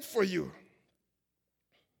have prayed for you.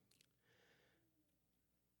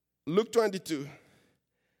 Luke 22.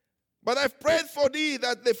 But I've prayed for thee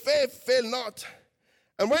that the faith fail not.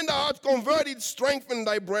 And when thou art converted, strengthen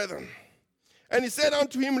thy brethren. And he said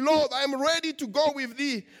unto him, Lord, I am ready to go with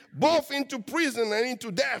thee, both into prison and into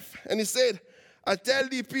death. And he said, I tell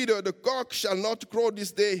thee, Peter, the cock shall not crow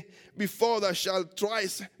this day before thou shalt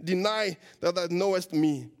thrice deny that thou knowest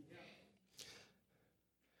me.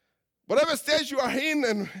 Whatever stage you are in,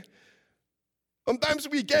 and sometimes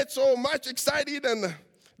we get so much excited and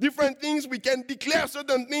different things, we can declare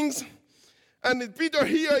certain things. And Peter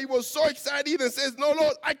here, he was so excited and says, no,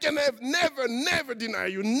 Lord, I can have never deny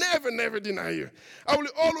you. Never deny you. I will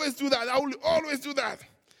always do that. I will always do that.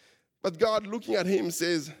 But God, looking at him,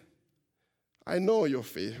 says, I know your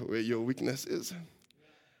faith, where your weakness is.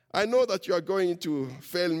 I know that you are going to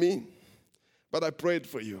fail me, but I prayed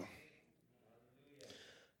for you.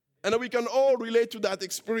 And we can all relate to that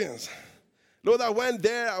experience. Lord, I went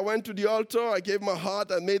there, I went to the altar, I gave my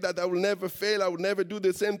heart, I made that I will never fail, I will never do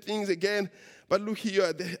the same things again. But look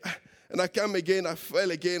here, and I come again, I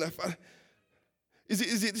fail again.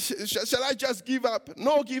 Shall I just give up?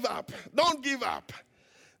 No, give up. Don't give up.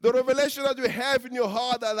 The revelation that you have in your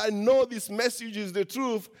heart that I know this message is the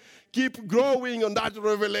truth, keep growing on that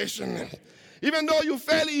revelation. Even though you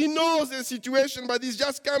fail, he knows the situation, but he's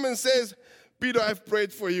just come and says, Peter, I've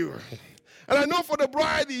prayed for you. And I know for the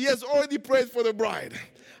bride, he has already prayed for the bride.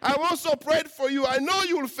 I've also prayed for you. I know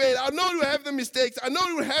you will fail. I know you have the mistakes. I know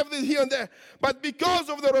you will have this here and there. But because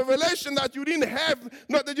of the revelation that you didn't have,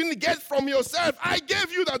 not that you didn't get from yourself, I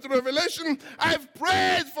gave you that revelation. I've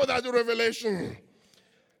prayed for that revelation.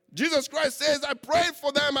 Jesus Christ says, I pray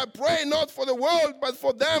for them. I pray not for the world, but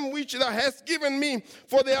for them which thou hast given me,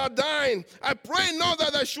 for they are thine. I pray not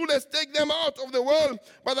that I shouldest take them out of the world,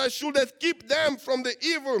 but I shouldest keep them from the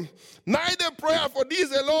evil. Neither prayer for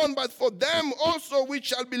these alone, but for them also which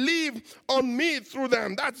shall believe on me through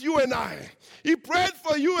them. That's you and I. He prayed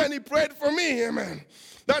for you and he prayed for me. Amen.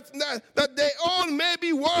 That they all may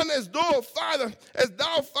be one as thou,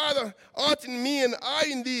 Father, art in me and I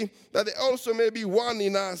in thee, that they also may be one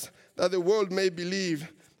in us, that the world may believe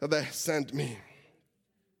that thou hast sent me.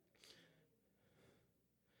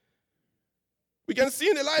 We can see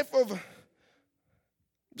in the life of,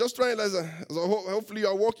 just trying hopefully you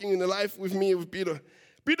are walking in the life with me with Peter.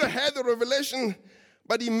 Peter had the revelation,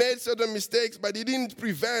 but he made certain mistakes, but he didn't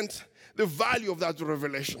prevent the value of that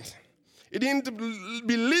revelation. He didn't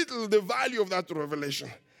belittle the value of that revelation.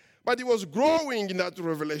 But he was growing in that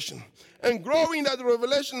revelation. And growing in that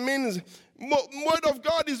revelation means word of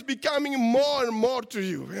God is becoming more and more to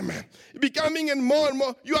you. Amen. Becoming more and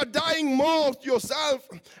more. You are dying more to yourself.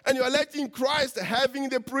 And you are letting Christ having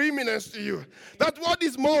the preeminence to you. That's what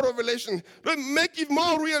is more revelation. Make it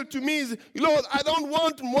more real to me is, Lord, I don't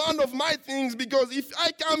want one of my things, because if I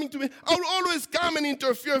come into it, I will always come and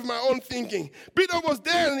interfere with my own thinking. Peter was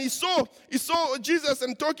there and he saw Jesus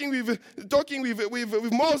and talking with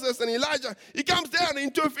Moses and Elijah. He comes there and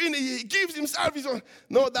intervenes. He gives himself his own.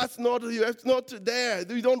 No, that's not you. It's not there.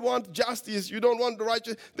 You don't want justice. You don't want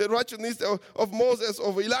the righteousness of Moses,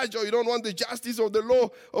 of Elijah. You don't want the justice of the law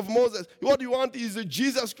of Moses. What you want is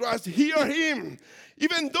Jesus Christ. Hear him.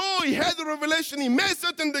 Even though he had the revelation, he made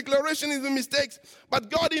certain declarations and mistakes, but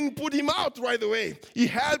God didn't put him out right away. He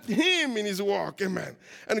helped him in his walk. Amen.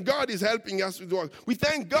 And God is helping us with the walk. We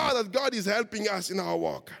thank God that God is helping us in our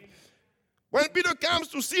walk. When Peter comes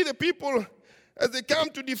to see the people, as they come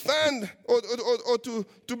to defend or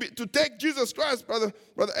to take Jesus Christ, Brother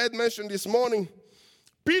Ed mentioned this morning,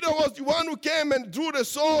 Peter was the one who came and drew the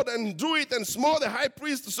sword and drew it and smote the high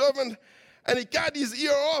priest's servant, and he cut his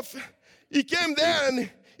ear off. He came there and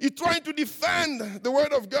he tried to defend the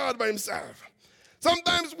word of God by himself.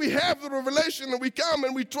 Sometimes we have the revelation and we come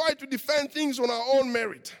and we try to defend things on our own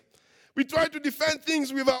merit. We try to defend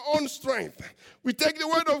things with our own strength. We take the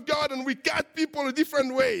word of God and we cut people in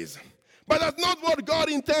different ways. But that's not what God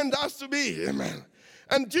intended us to be. Amen.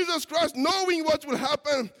 And Jesus Christ, knowing what will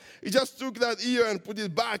happen, he just took that ear and put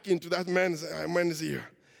it back into that man's ear.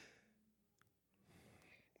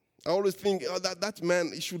 I always think that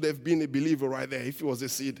man, he should have been a believer right there if he was a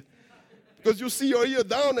seed. Because you see your ear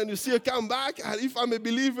down and you see it come back. And if I'm a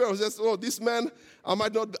believer, I was just, this man, I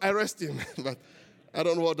might not arrest him. But I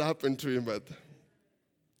don't know what happened to him.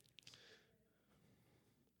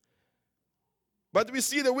 But we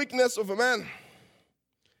see the weakness of a man.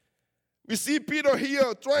 We see Peter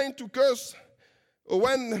here trying to curse.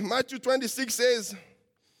 When Matthew 26 says,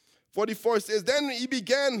 44 says, then he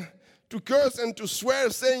began to curse and to swear,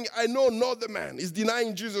 saying, I know not the man. He's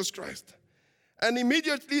denying Jesus Christ. And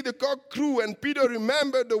immediately the cock crew, and Peter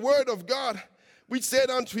remembered the word of God, which said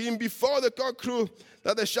unto him, before the cock crew,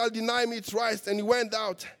 that they shall deny me thrice. And he went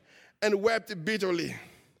out and wept bitterly.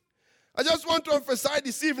 I just want to emphasize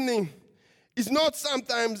this evening, it's not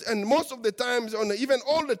sometimes, and most of the times, or even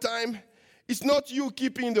all the time, it's not you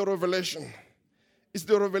keeping the revelation. It's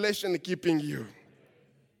the revelation keeping you.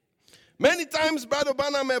 Many times, Brother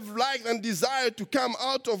Branham have liked and desired to come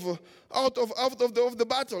out of the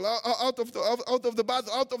battle,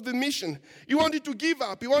 out of the mission. He wanted to give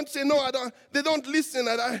up. He wanted to say, no, they don't listen.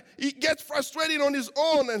 He gets frustrated on his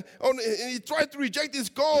own, and he tried to reject his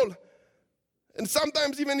call. And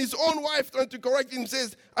sometimes even his own wife trying to correct him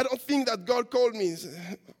says, I don't think that God called me.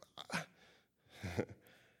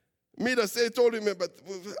 Mida told him, but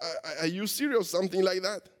are you serious? Something like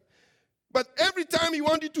that. But every time he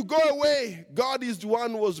wanted to go away, God is the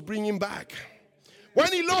one who was bringing him back.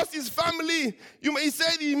 When he lost his family, he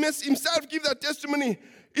said he must himself give that testimony.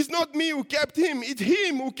 It's not me who kept him, it's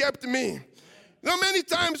him who kept me. Now, many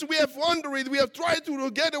times we have wandered, we have tried to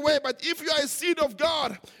get away, but if you are a seed of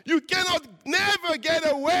God, you cannot never get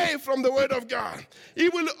away from the word of God. He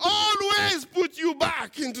will always put you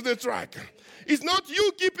back into the track. It's not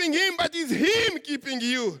you keeping him, but it's him keeping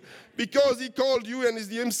you, because he called you and is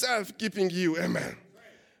himself keeping you. Amen.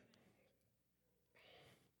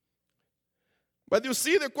 But you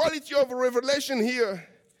see, the quality of revelation here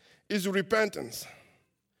is repentance.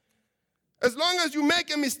 As long as you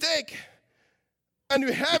make a mistake and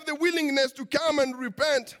you have the willingness to come and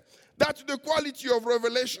repent, that's the quality of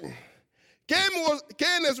revelation.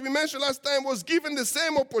 Cain, as we mentioned last time, was given the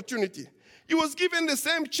same opportunity. He was given the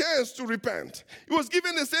same chance to repent. He was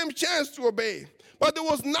given the same chance to obey. But there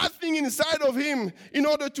was nothing inside of him in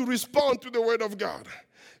order to respond to the word of God.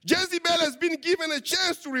 Jezebel has been given a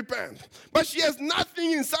chance to repent, but she has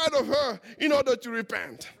nothing inside of her in order to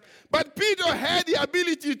repent. But Peter had the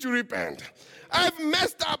ability to repent. I've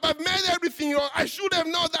messed up. I've made everything wrong. I should have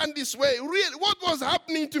not done this way. Really, what was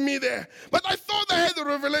happening to me there? But I thought I had the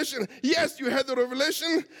revelation. Yes, you had the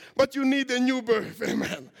revelation, but you need a new birth.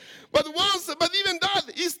 Amen. But even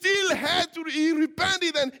that, he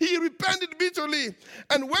repented, and he repented bitterly.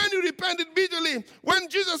 And when he repented bitterly, when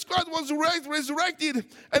Jesus Christ was resurrected,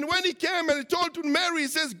 and when he came and he told to Mary, he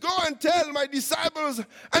says, go and tell my disciples,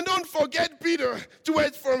 and don't forget Peter to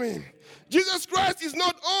wait for me. Jesus Christ is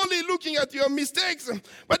not only looking at your mistakes,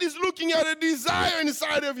 but he's looking at a desire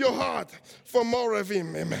inside of your heart for more of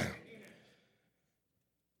him. Amen.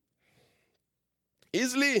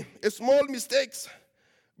 Easily, a small mistakes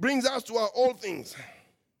brings us to our old things.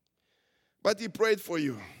 But he prayed for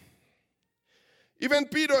you. Even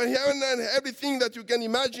Peter, he hadn't done everything that you can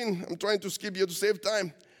imagine. I'm trying to skip here to save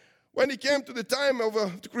time. When he came to the time of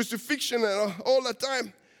the crucifixion and all that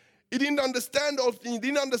time, he didn't understand all things. He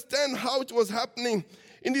didn't understand how it was happening.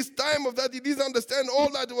 In this time of that, he didn't understand all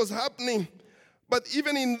that was happening. But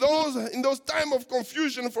even in those time of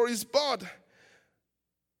confusion for his part,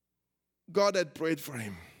 God had prayed for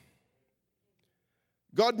him.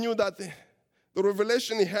 God knew that the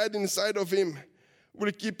revelation he had inside of him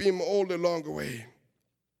will keep him all the longer way.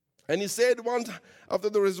 And he said once after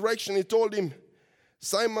the resurrection, he told him,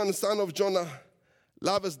 Simon, son of Jonah,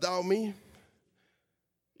 lovest thou me?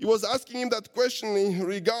 He was asking him that question in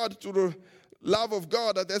regard to the love of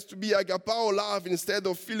God, that has to be agapao love instead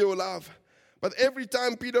of filial love. But every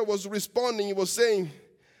time Peter was responding, he was saying,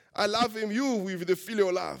 I love you with the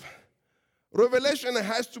filial love. Revelation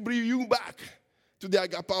has to bring you back to the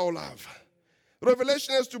agapao love.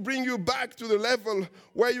 Revelation has to bring you back to the level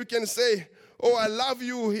where you can say, oh, I love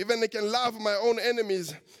you, even I can love my own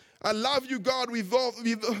enemies. I love you, God,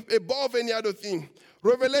 above any other thing.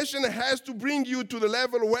 Revelation has to bring you to the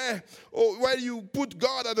level where you put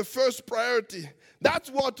God at the first priority. That's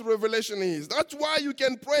what revelation is. That's why you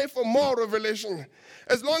can pray for more revelation.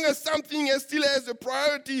 As long as something still has a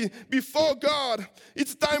priority before God,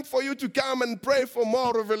 it's time for you to come and pray for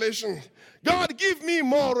more revelation. God, give me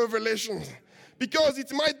more revelation. Because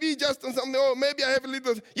it might be just on something, oh, maybe I have a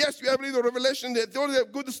little, yes, you have a little revelation, that's only a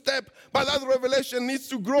good step, but that revelation needs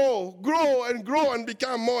to grow and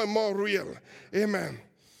become more and more real. Amen.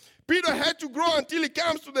 Peter had to grow until he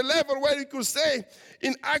comes to the level where he could say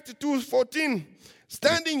in Acts 2:14,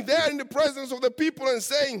 standing there in the presence of the people and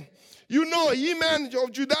saying, you know, ye men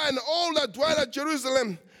of Judah and all that dwell at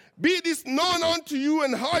Jerusalem, be this known unto you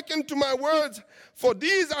and hearken to my words, for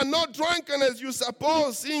these are not drunken as you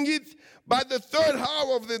suppose, seeing it by the third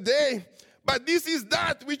hour of the day. But this is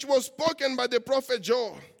that which was spoken by the prophet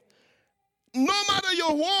Joel. No matter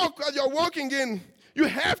your walk that you're walking in, you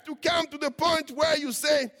have to come to the point where you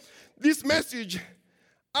say, this message,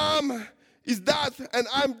 is that and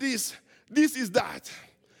I'm this. This is that.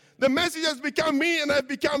 The message has become me and I've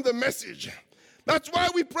become the message. That's why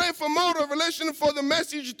we pray for more revelation for the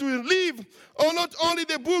message to live, or not only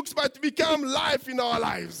the books, but to become life in our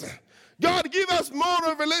lives. God, give us more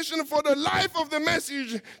revelation for the life of the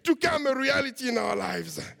message to come a reality in our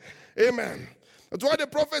lives. Amen. That's why the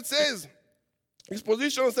prophet says,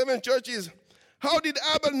 exposition of 7 churches, how did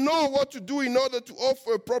Abel know what to do in order to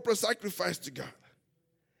offer a proper sacrifice to God?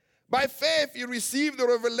 By faith, he received the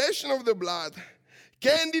revelation of the blood.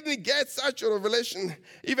 Cain didn't get such a revelation,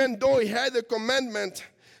 even though he had a commandment.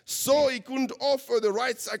 so he couldn't offer the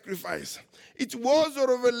right sacrifice. It was a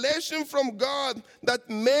revelation from God that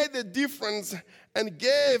made the difference and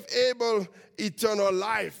gave Abel eternal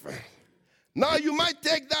life. Now you might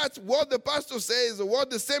take that, what the pastor says, or what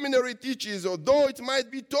the seminary teaches, although it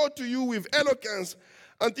might be taught to you with eloquence,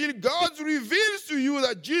 until God reveals to you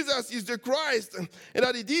that Jesus is the Christ, and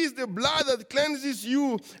that it is the blood that cleanses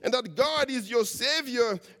you, and that God is your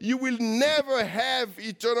Savior, you will never have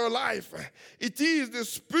eternal life. It is the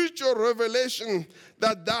spiritual revelation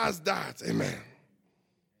that does that. Amen.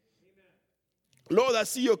 Lord, I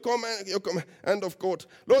see your command, end of quote.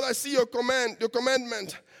 Lord, I see your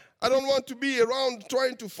commandment. I don't want to be around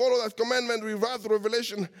trying to follow that commandment without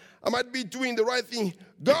revelation. I might be doing the right thing.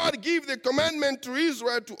 God gave the commandment to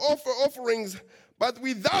Israel to offer offerings, but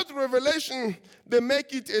without revelation, they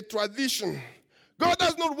make it a tradition. God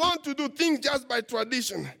does not want to do things just by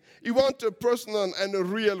tradition. He wants a personal and a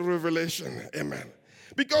real revelation. Amen.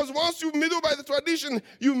 Because once you do by the tradition,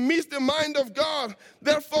 you miss the mind of God.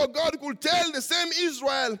 Therefore, God could tell the same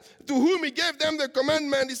Israel to whom he gave them the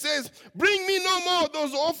commandment, he says, bring me no more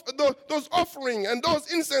those offering and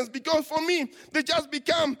those incense, because for me, they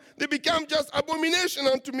become just abomination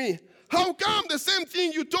unto me. How come the same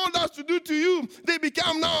thing you told us to do to you, they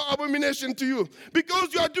become now abomination to you?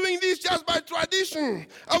 Because you are doing this just by tradition.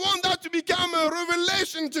 I want that to become a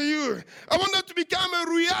revelation to you. I want that to become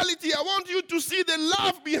a reality. I want you to see the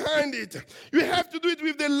love behind it. You have to do it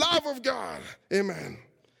with the love of God. Amen.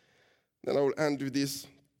 Then I will end with this.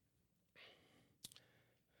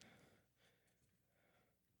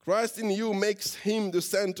 Christ in you makes him the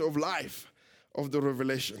center of life of the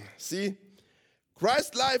revelation. See?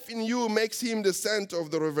 Christ's life in you makes him the center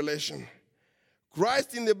of the revelation.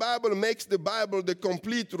 Christ in the Bible makes the Bible the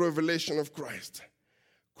complete revelation of Christ.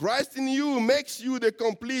 Christ in you makes you the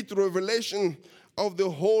complete revelation of the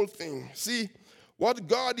whole thing. See, what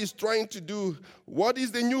God is trying to do, what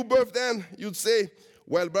is the new birth then? You'd say,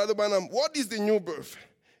 well, Brother Branham, what is the new birth?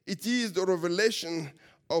 It is the revelation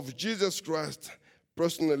of Jesus Christ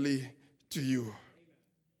personally to you.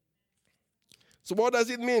 So what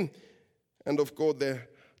does it mean? End of quote there.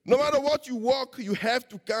 No matter what you walk, you have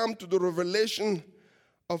to come to the revelation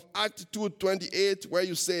of Acts 2:28, where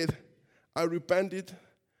you said, I repented,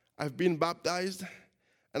 I've been baptized,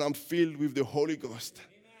 and I'm filled with the Holy Ghost.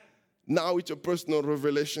 Amen. Now it's a personal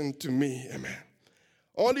revelation to me. Amen.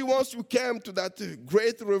 Only once you come to that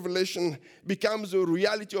great revelation becomes a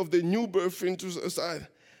reality of the new birth into society.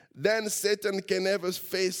 Then Satan can never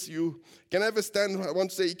face you, can never stand, I want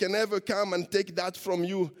to say, he can never come and take that from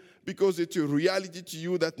you, because it's a reality to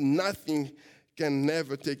you that nothing can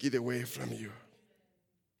never take it away from you.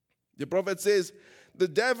 The prophet says, the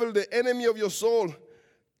devil, the enemy of your soul,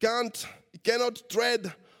 cannot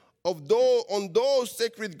tread on those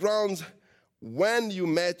sacred grounds where you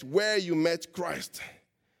met Christ.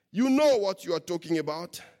 You know what you are talking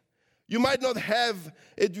about. You might not have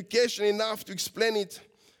education enough to explain it,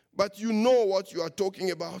 but you know what you are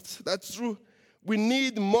talking about. That's true. We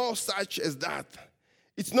need more such as that.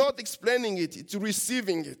 It's not explaining it, it's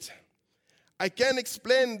receiving it. I can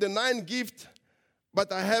explain the 9 gifts,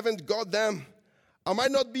 but I haven't got them. I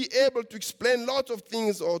might not be able to explain lots of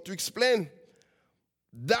things or to explain.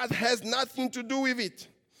 That has nothing to do with it.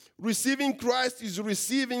 Receiving Christ is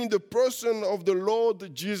receiving the person of the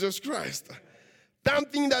Lord Jesus Christ.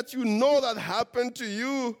 Something that you know that happened to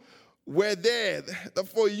you were there, that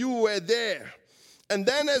for you were there. And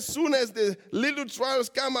then as soon as the little trials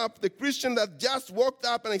come up, the Christian that just walked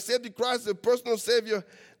up and accepted Christ as a personal Savior,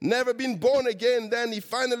 never been born again, then he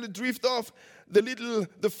finally drifts off.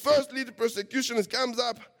 The first little persecution comes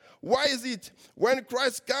up. Why is it? When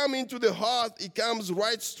Christ comes into the heart, he comes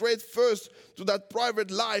right straight first to that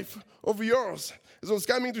private life of yours. So I was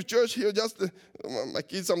coming to church here, my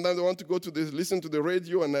kids sometimes they want to go to listen to the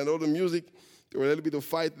radio and all the music. There was a little bit of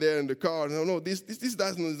fight there in the car. No, this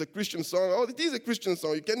doesn't is a Christian song. Oh, it is a Christian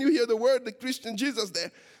song. Can you hear the word, the Christian Jesus there?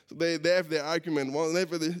 So they have their argument.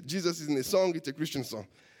 Whenever Jesus is in a song, it's a Christian song.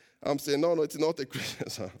 I'm saying, no, it's not a Christian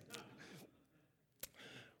song.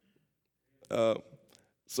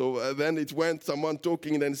 So then it went, someone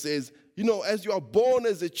talking and then says, as you are born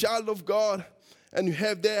as a child of God, and you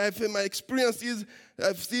have my experiences,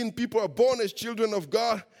 I've seen people are born as children of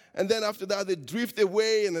God, and then after that they drift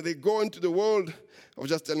away and they go into the world. I was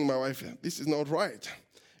just telling my wife, this is not right.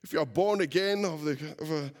 If you are born again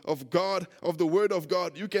of God, of the Word of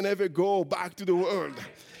God, you can never go back to the world.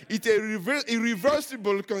 It's a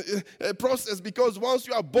irreversible process, because once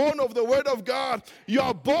you are born of the Word of God, you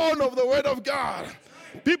are born of the Word of God.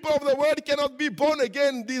 People of the world cannot be born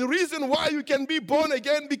again. The reason why you can be born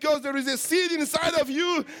again, because there is a seed inside of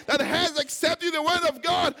you that has accepted the word of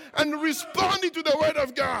God and responded to the word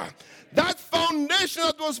of God. That foundation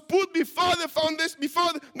that was put before the foundation,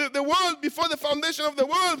 before the world, before the foundation of the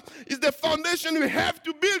world, is the foundation we have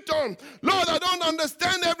to build on. Lord, I don't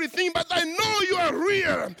understand everything, but I know you are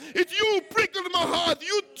real. It's you who prickled my heart.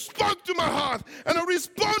 You spoke to my heart, and I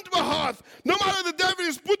respond to my heart. No matter the devil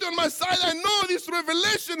is put on my side, I know this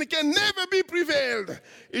revelation can never be prevailed.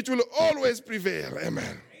 It will always prevail.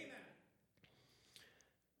 Amen.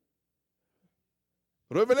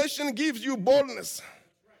 Revelation gives you boldness.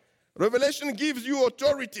 Revelation gives you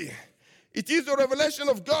authority. It is the revelation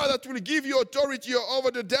of God that will give you authority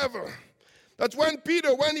over the devil. That's when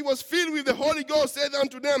Peter, when he was filled with the Holy Ghost, said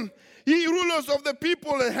unto them, ye rulers of the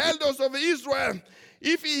people and elders of Israel,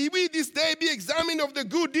 if we this day be examined of the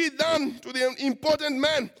good deed done to the important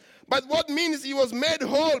man, but what means he was made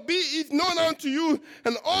whole, be it known unto you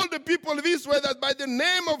and all the people of Israel that by the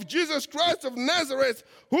name of Jesus Christ of Nazareth,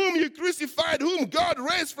 whom you crucified, whom God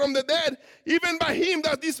raised from the dead, even by him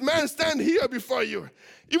that this man stand here before you.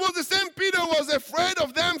 It was the same Peter was afraid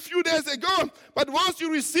of them a few days ago, but once you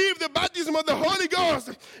receive the baptism of the Holy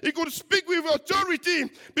Ghost, he could speak with authority,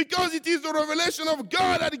 because it is the revelation of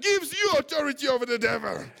God that gives you authority over the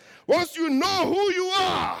devil. Once you know who you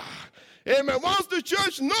are, amen. Once the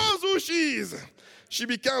church knows who she is, she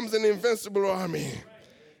becomes an invincible army.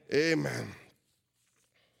 Amen.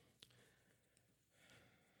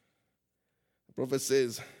 The prophet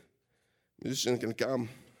says, musician can come.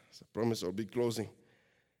 As I promise, I'll be closing.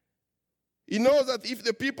 He knows that if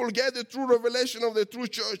the people get the true revelation of the true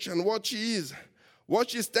church and what she is,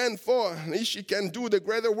 what she stands for, and if she can do the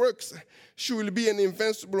greater works, she will be an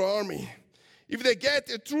invincible army. If they get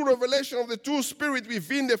a true revelation of the true spirit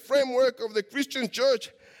within the framework of the Christian church,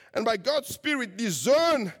 and by God's spirit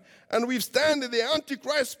discern and withstand the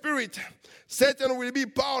Antichrist spirit, Satan will be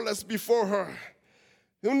powerless before her.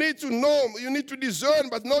 You need to know, you need to discern,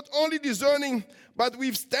 but not only discerning, but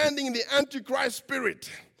withstanding the Antichrist spirit.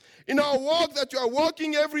 In our walk that you are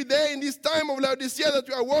walking every day, in this time of Laodicea that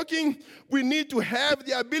you are walking, we need to have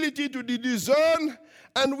the ability to discern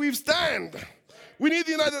and withstand. We need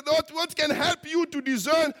to know what can help you to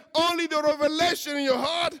discern. Only the revelation in your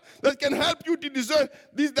heart that can help you to discern.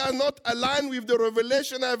 This does not align with the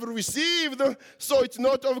revelation I've received, so it's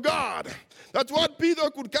not of God. That's what Peter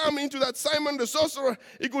could come into that Simon the sorcerer.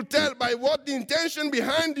 He could tell by what the intention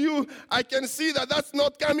behind you, I can see that that's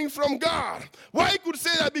not coming from God. Why he could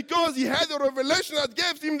say that? Because he had a revelation that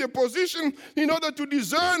gave him the position in order to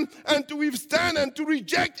discern and to withstand and to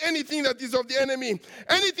reject anything that is of the enemy.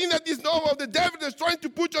 Anything that is not of the devil that's trying to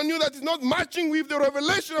put on you that is not matching with the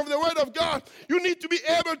revelation of the word of God. You need to be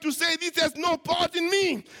able to say, this has no part in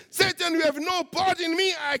me. Satan, you have no part in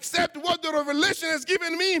me. I accept what the revelation has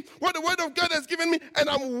given me, what the word of God has given me, and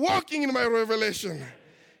I'm walking in my revelation.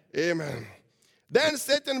 Amen. Then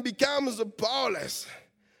Satan becomes powerless.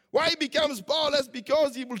 Why he becomes powerless?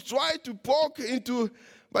 Because he will try to poke into,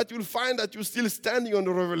 but you'll find that you're still standing on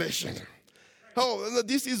the revelation. Oh,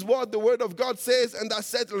 this is what the word of God says, and that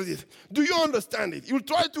settles it. Do you understand it? He will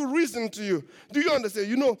try to reason to you. Do you understand?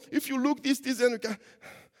 You know, if you look this, and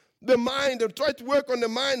the mind, they'll try to work on the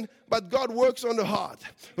mind, but God works on the heart.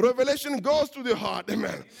 Revelation goes to the heart,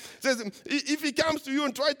 amen. It says, if he comes to you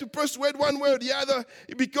and try to persuade one way or the other,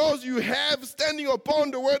 because you have standing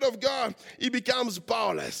upon the word of God, he becomes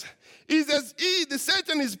powerless. He says, the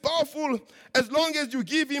Satan is powerful as long as you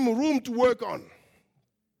give him room to work on.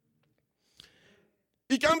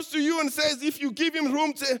 He comes to you and says, if you give him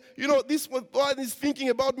room to, this what God is thinking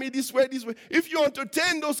about me this way. If you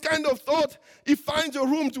entertain those kind of thoughts, he finds a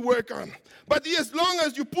room to work on. But as long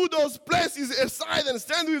as you put those places aside and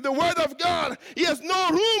stand with the word of God, he has no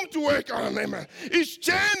room to work on. Amen. He's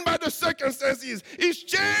chained by the circumstances. He's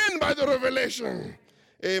chained by the revelation.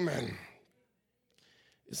 Amen.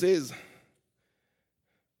 It says,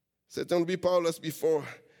 Satan will be powerless before.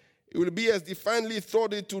 It will be as divinely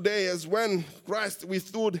thwarted today as when Christ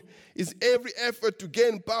withstood his every effort to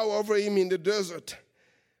gain power over him in the desert.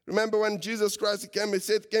 Remember when Jesus Christ came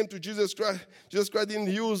to Jesus Christ. Jesus Christ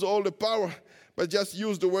didn't use all the power, but just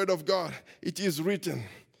used the word of God. It is written.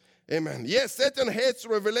 Amen. Yes, Satan hates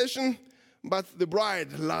revelation, but the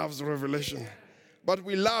bride loves revelation. But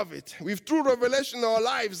we love it. With true revelation in our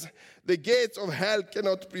lives, the gates of hell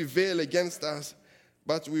cannot prevail against us,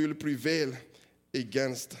 but we will prevail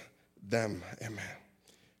against them. Amen.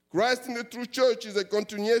 Christ in the true church is a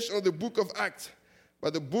continuation of the book of Acts,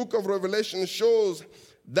 but the book of Revelation shows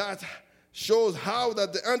how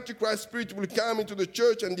that the Antichrist spirit will come into the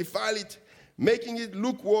church and defile it, making it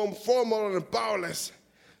lukewarm, formal, and powerless.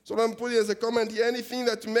 So I'm putting as a comment here, anything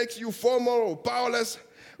that makes you formal or powerless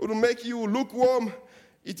or to make you lukewarm,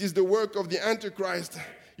 it is the work of the Antichrist.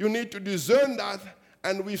 You need to discern that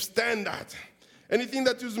and withstand that. Anything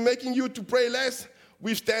that is making you to pray less,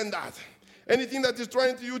 withstand that. Anything that is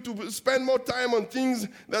trying to you to spend more time on things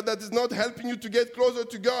that is not helping you to get closer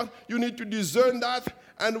to God, you need to discern that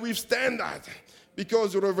and withstand that.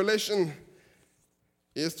 Because revelation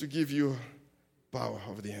is to give you power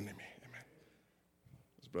over the enemy. Amen.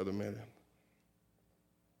 It's Brother Marion.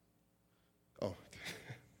 Oh, okay.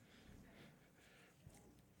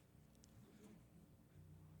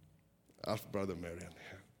 Half Brother Marion.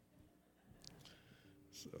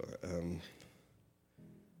 So,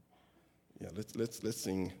 let's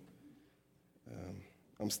sing.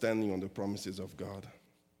 I'm standing on the promises of God.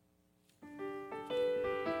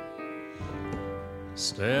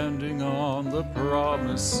 Standing on the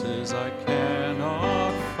promises I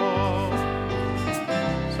cannot fall.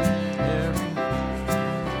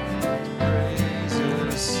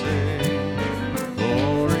 Praises sing.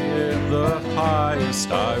 Glory in the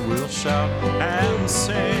highest I will shout and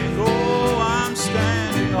sing. Oh, I'm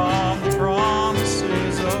standing on the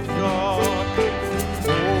promises of God.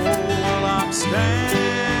 Oh, I'm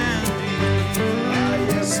standing. I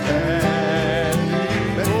am standing.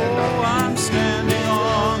 Oh, I'm standing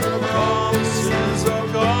on the promises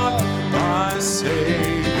of God. My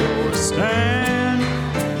Savior standing.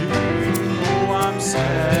 Oh, I'm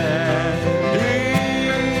standing.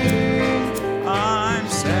 I'm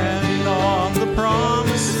standing on the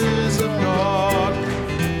promises of God.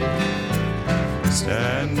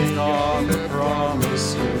 Standing on the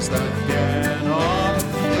promises that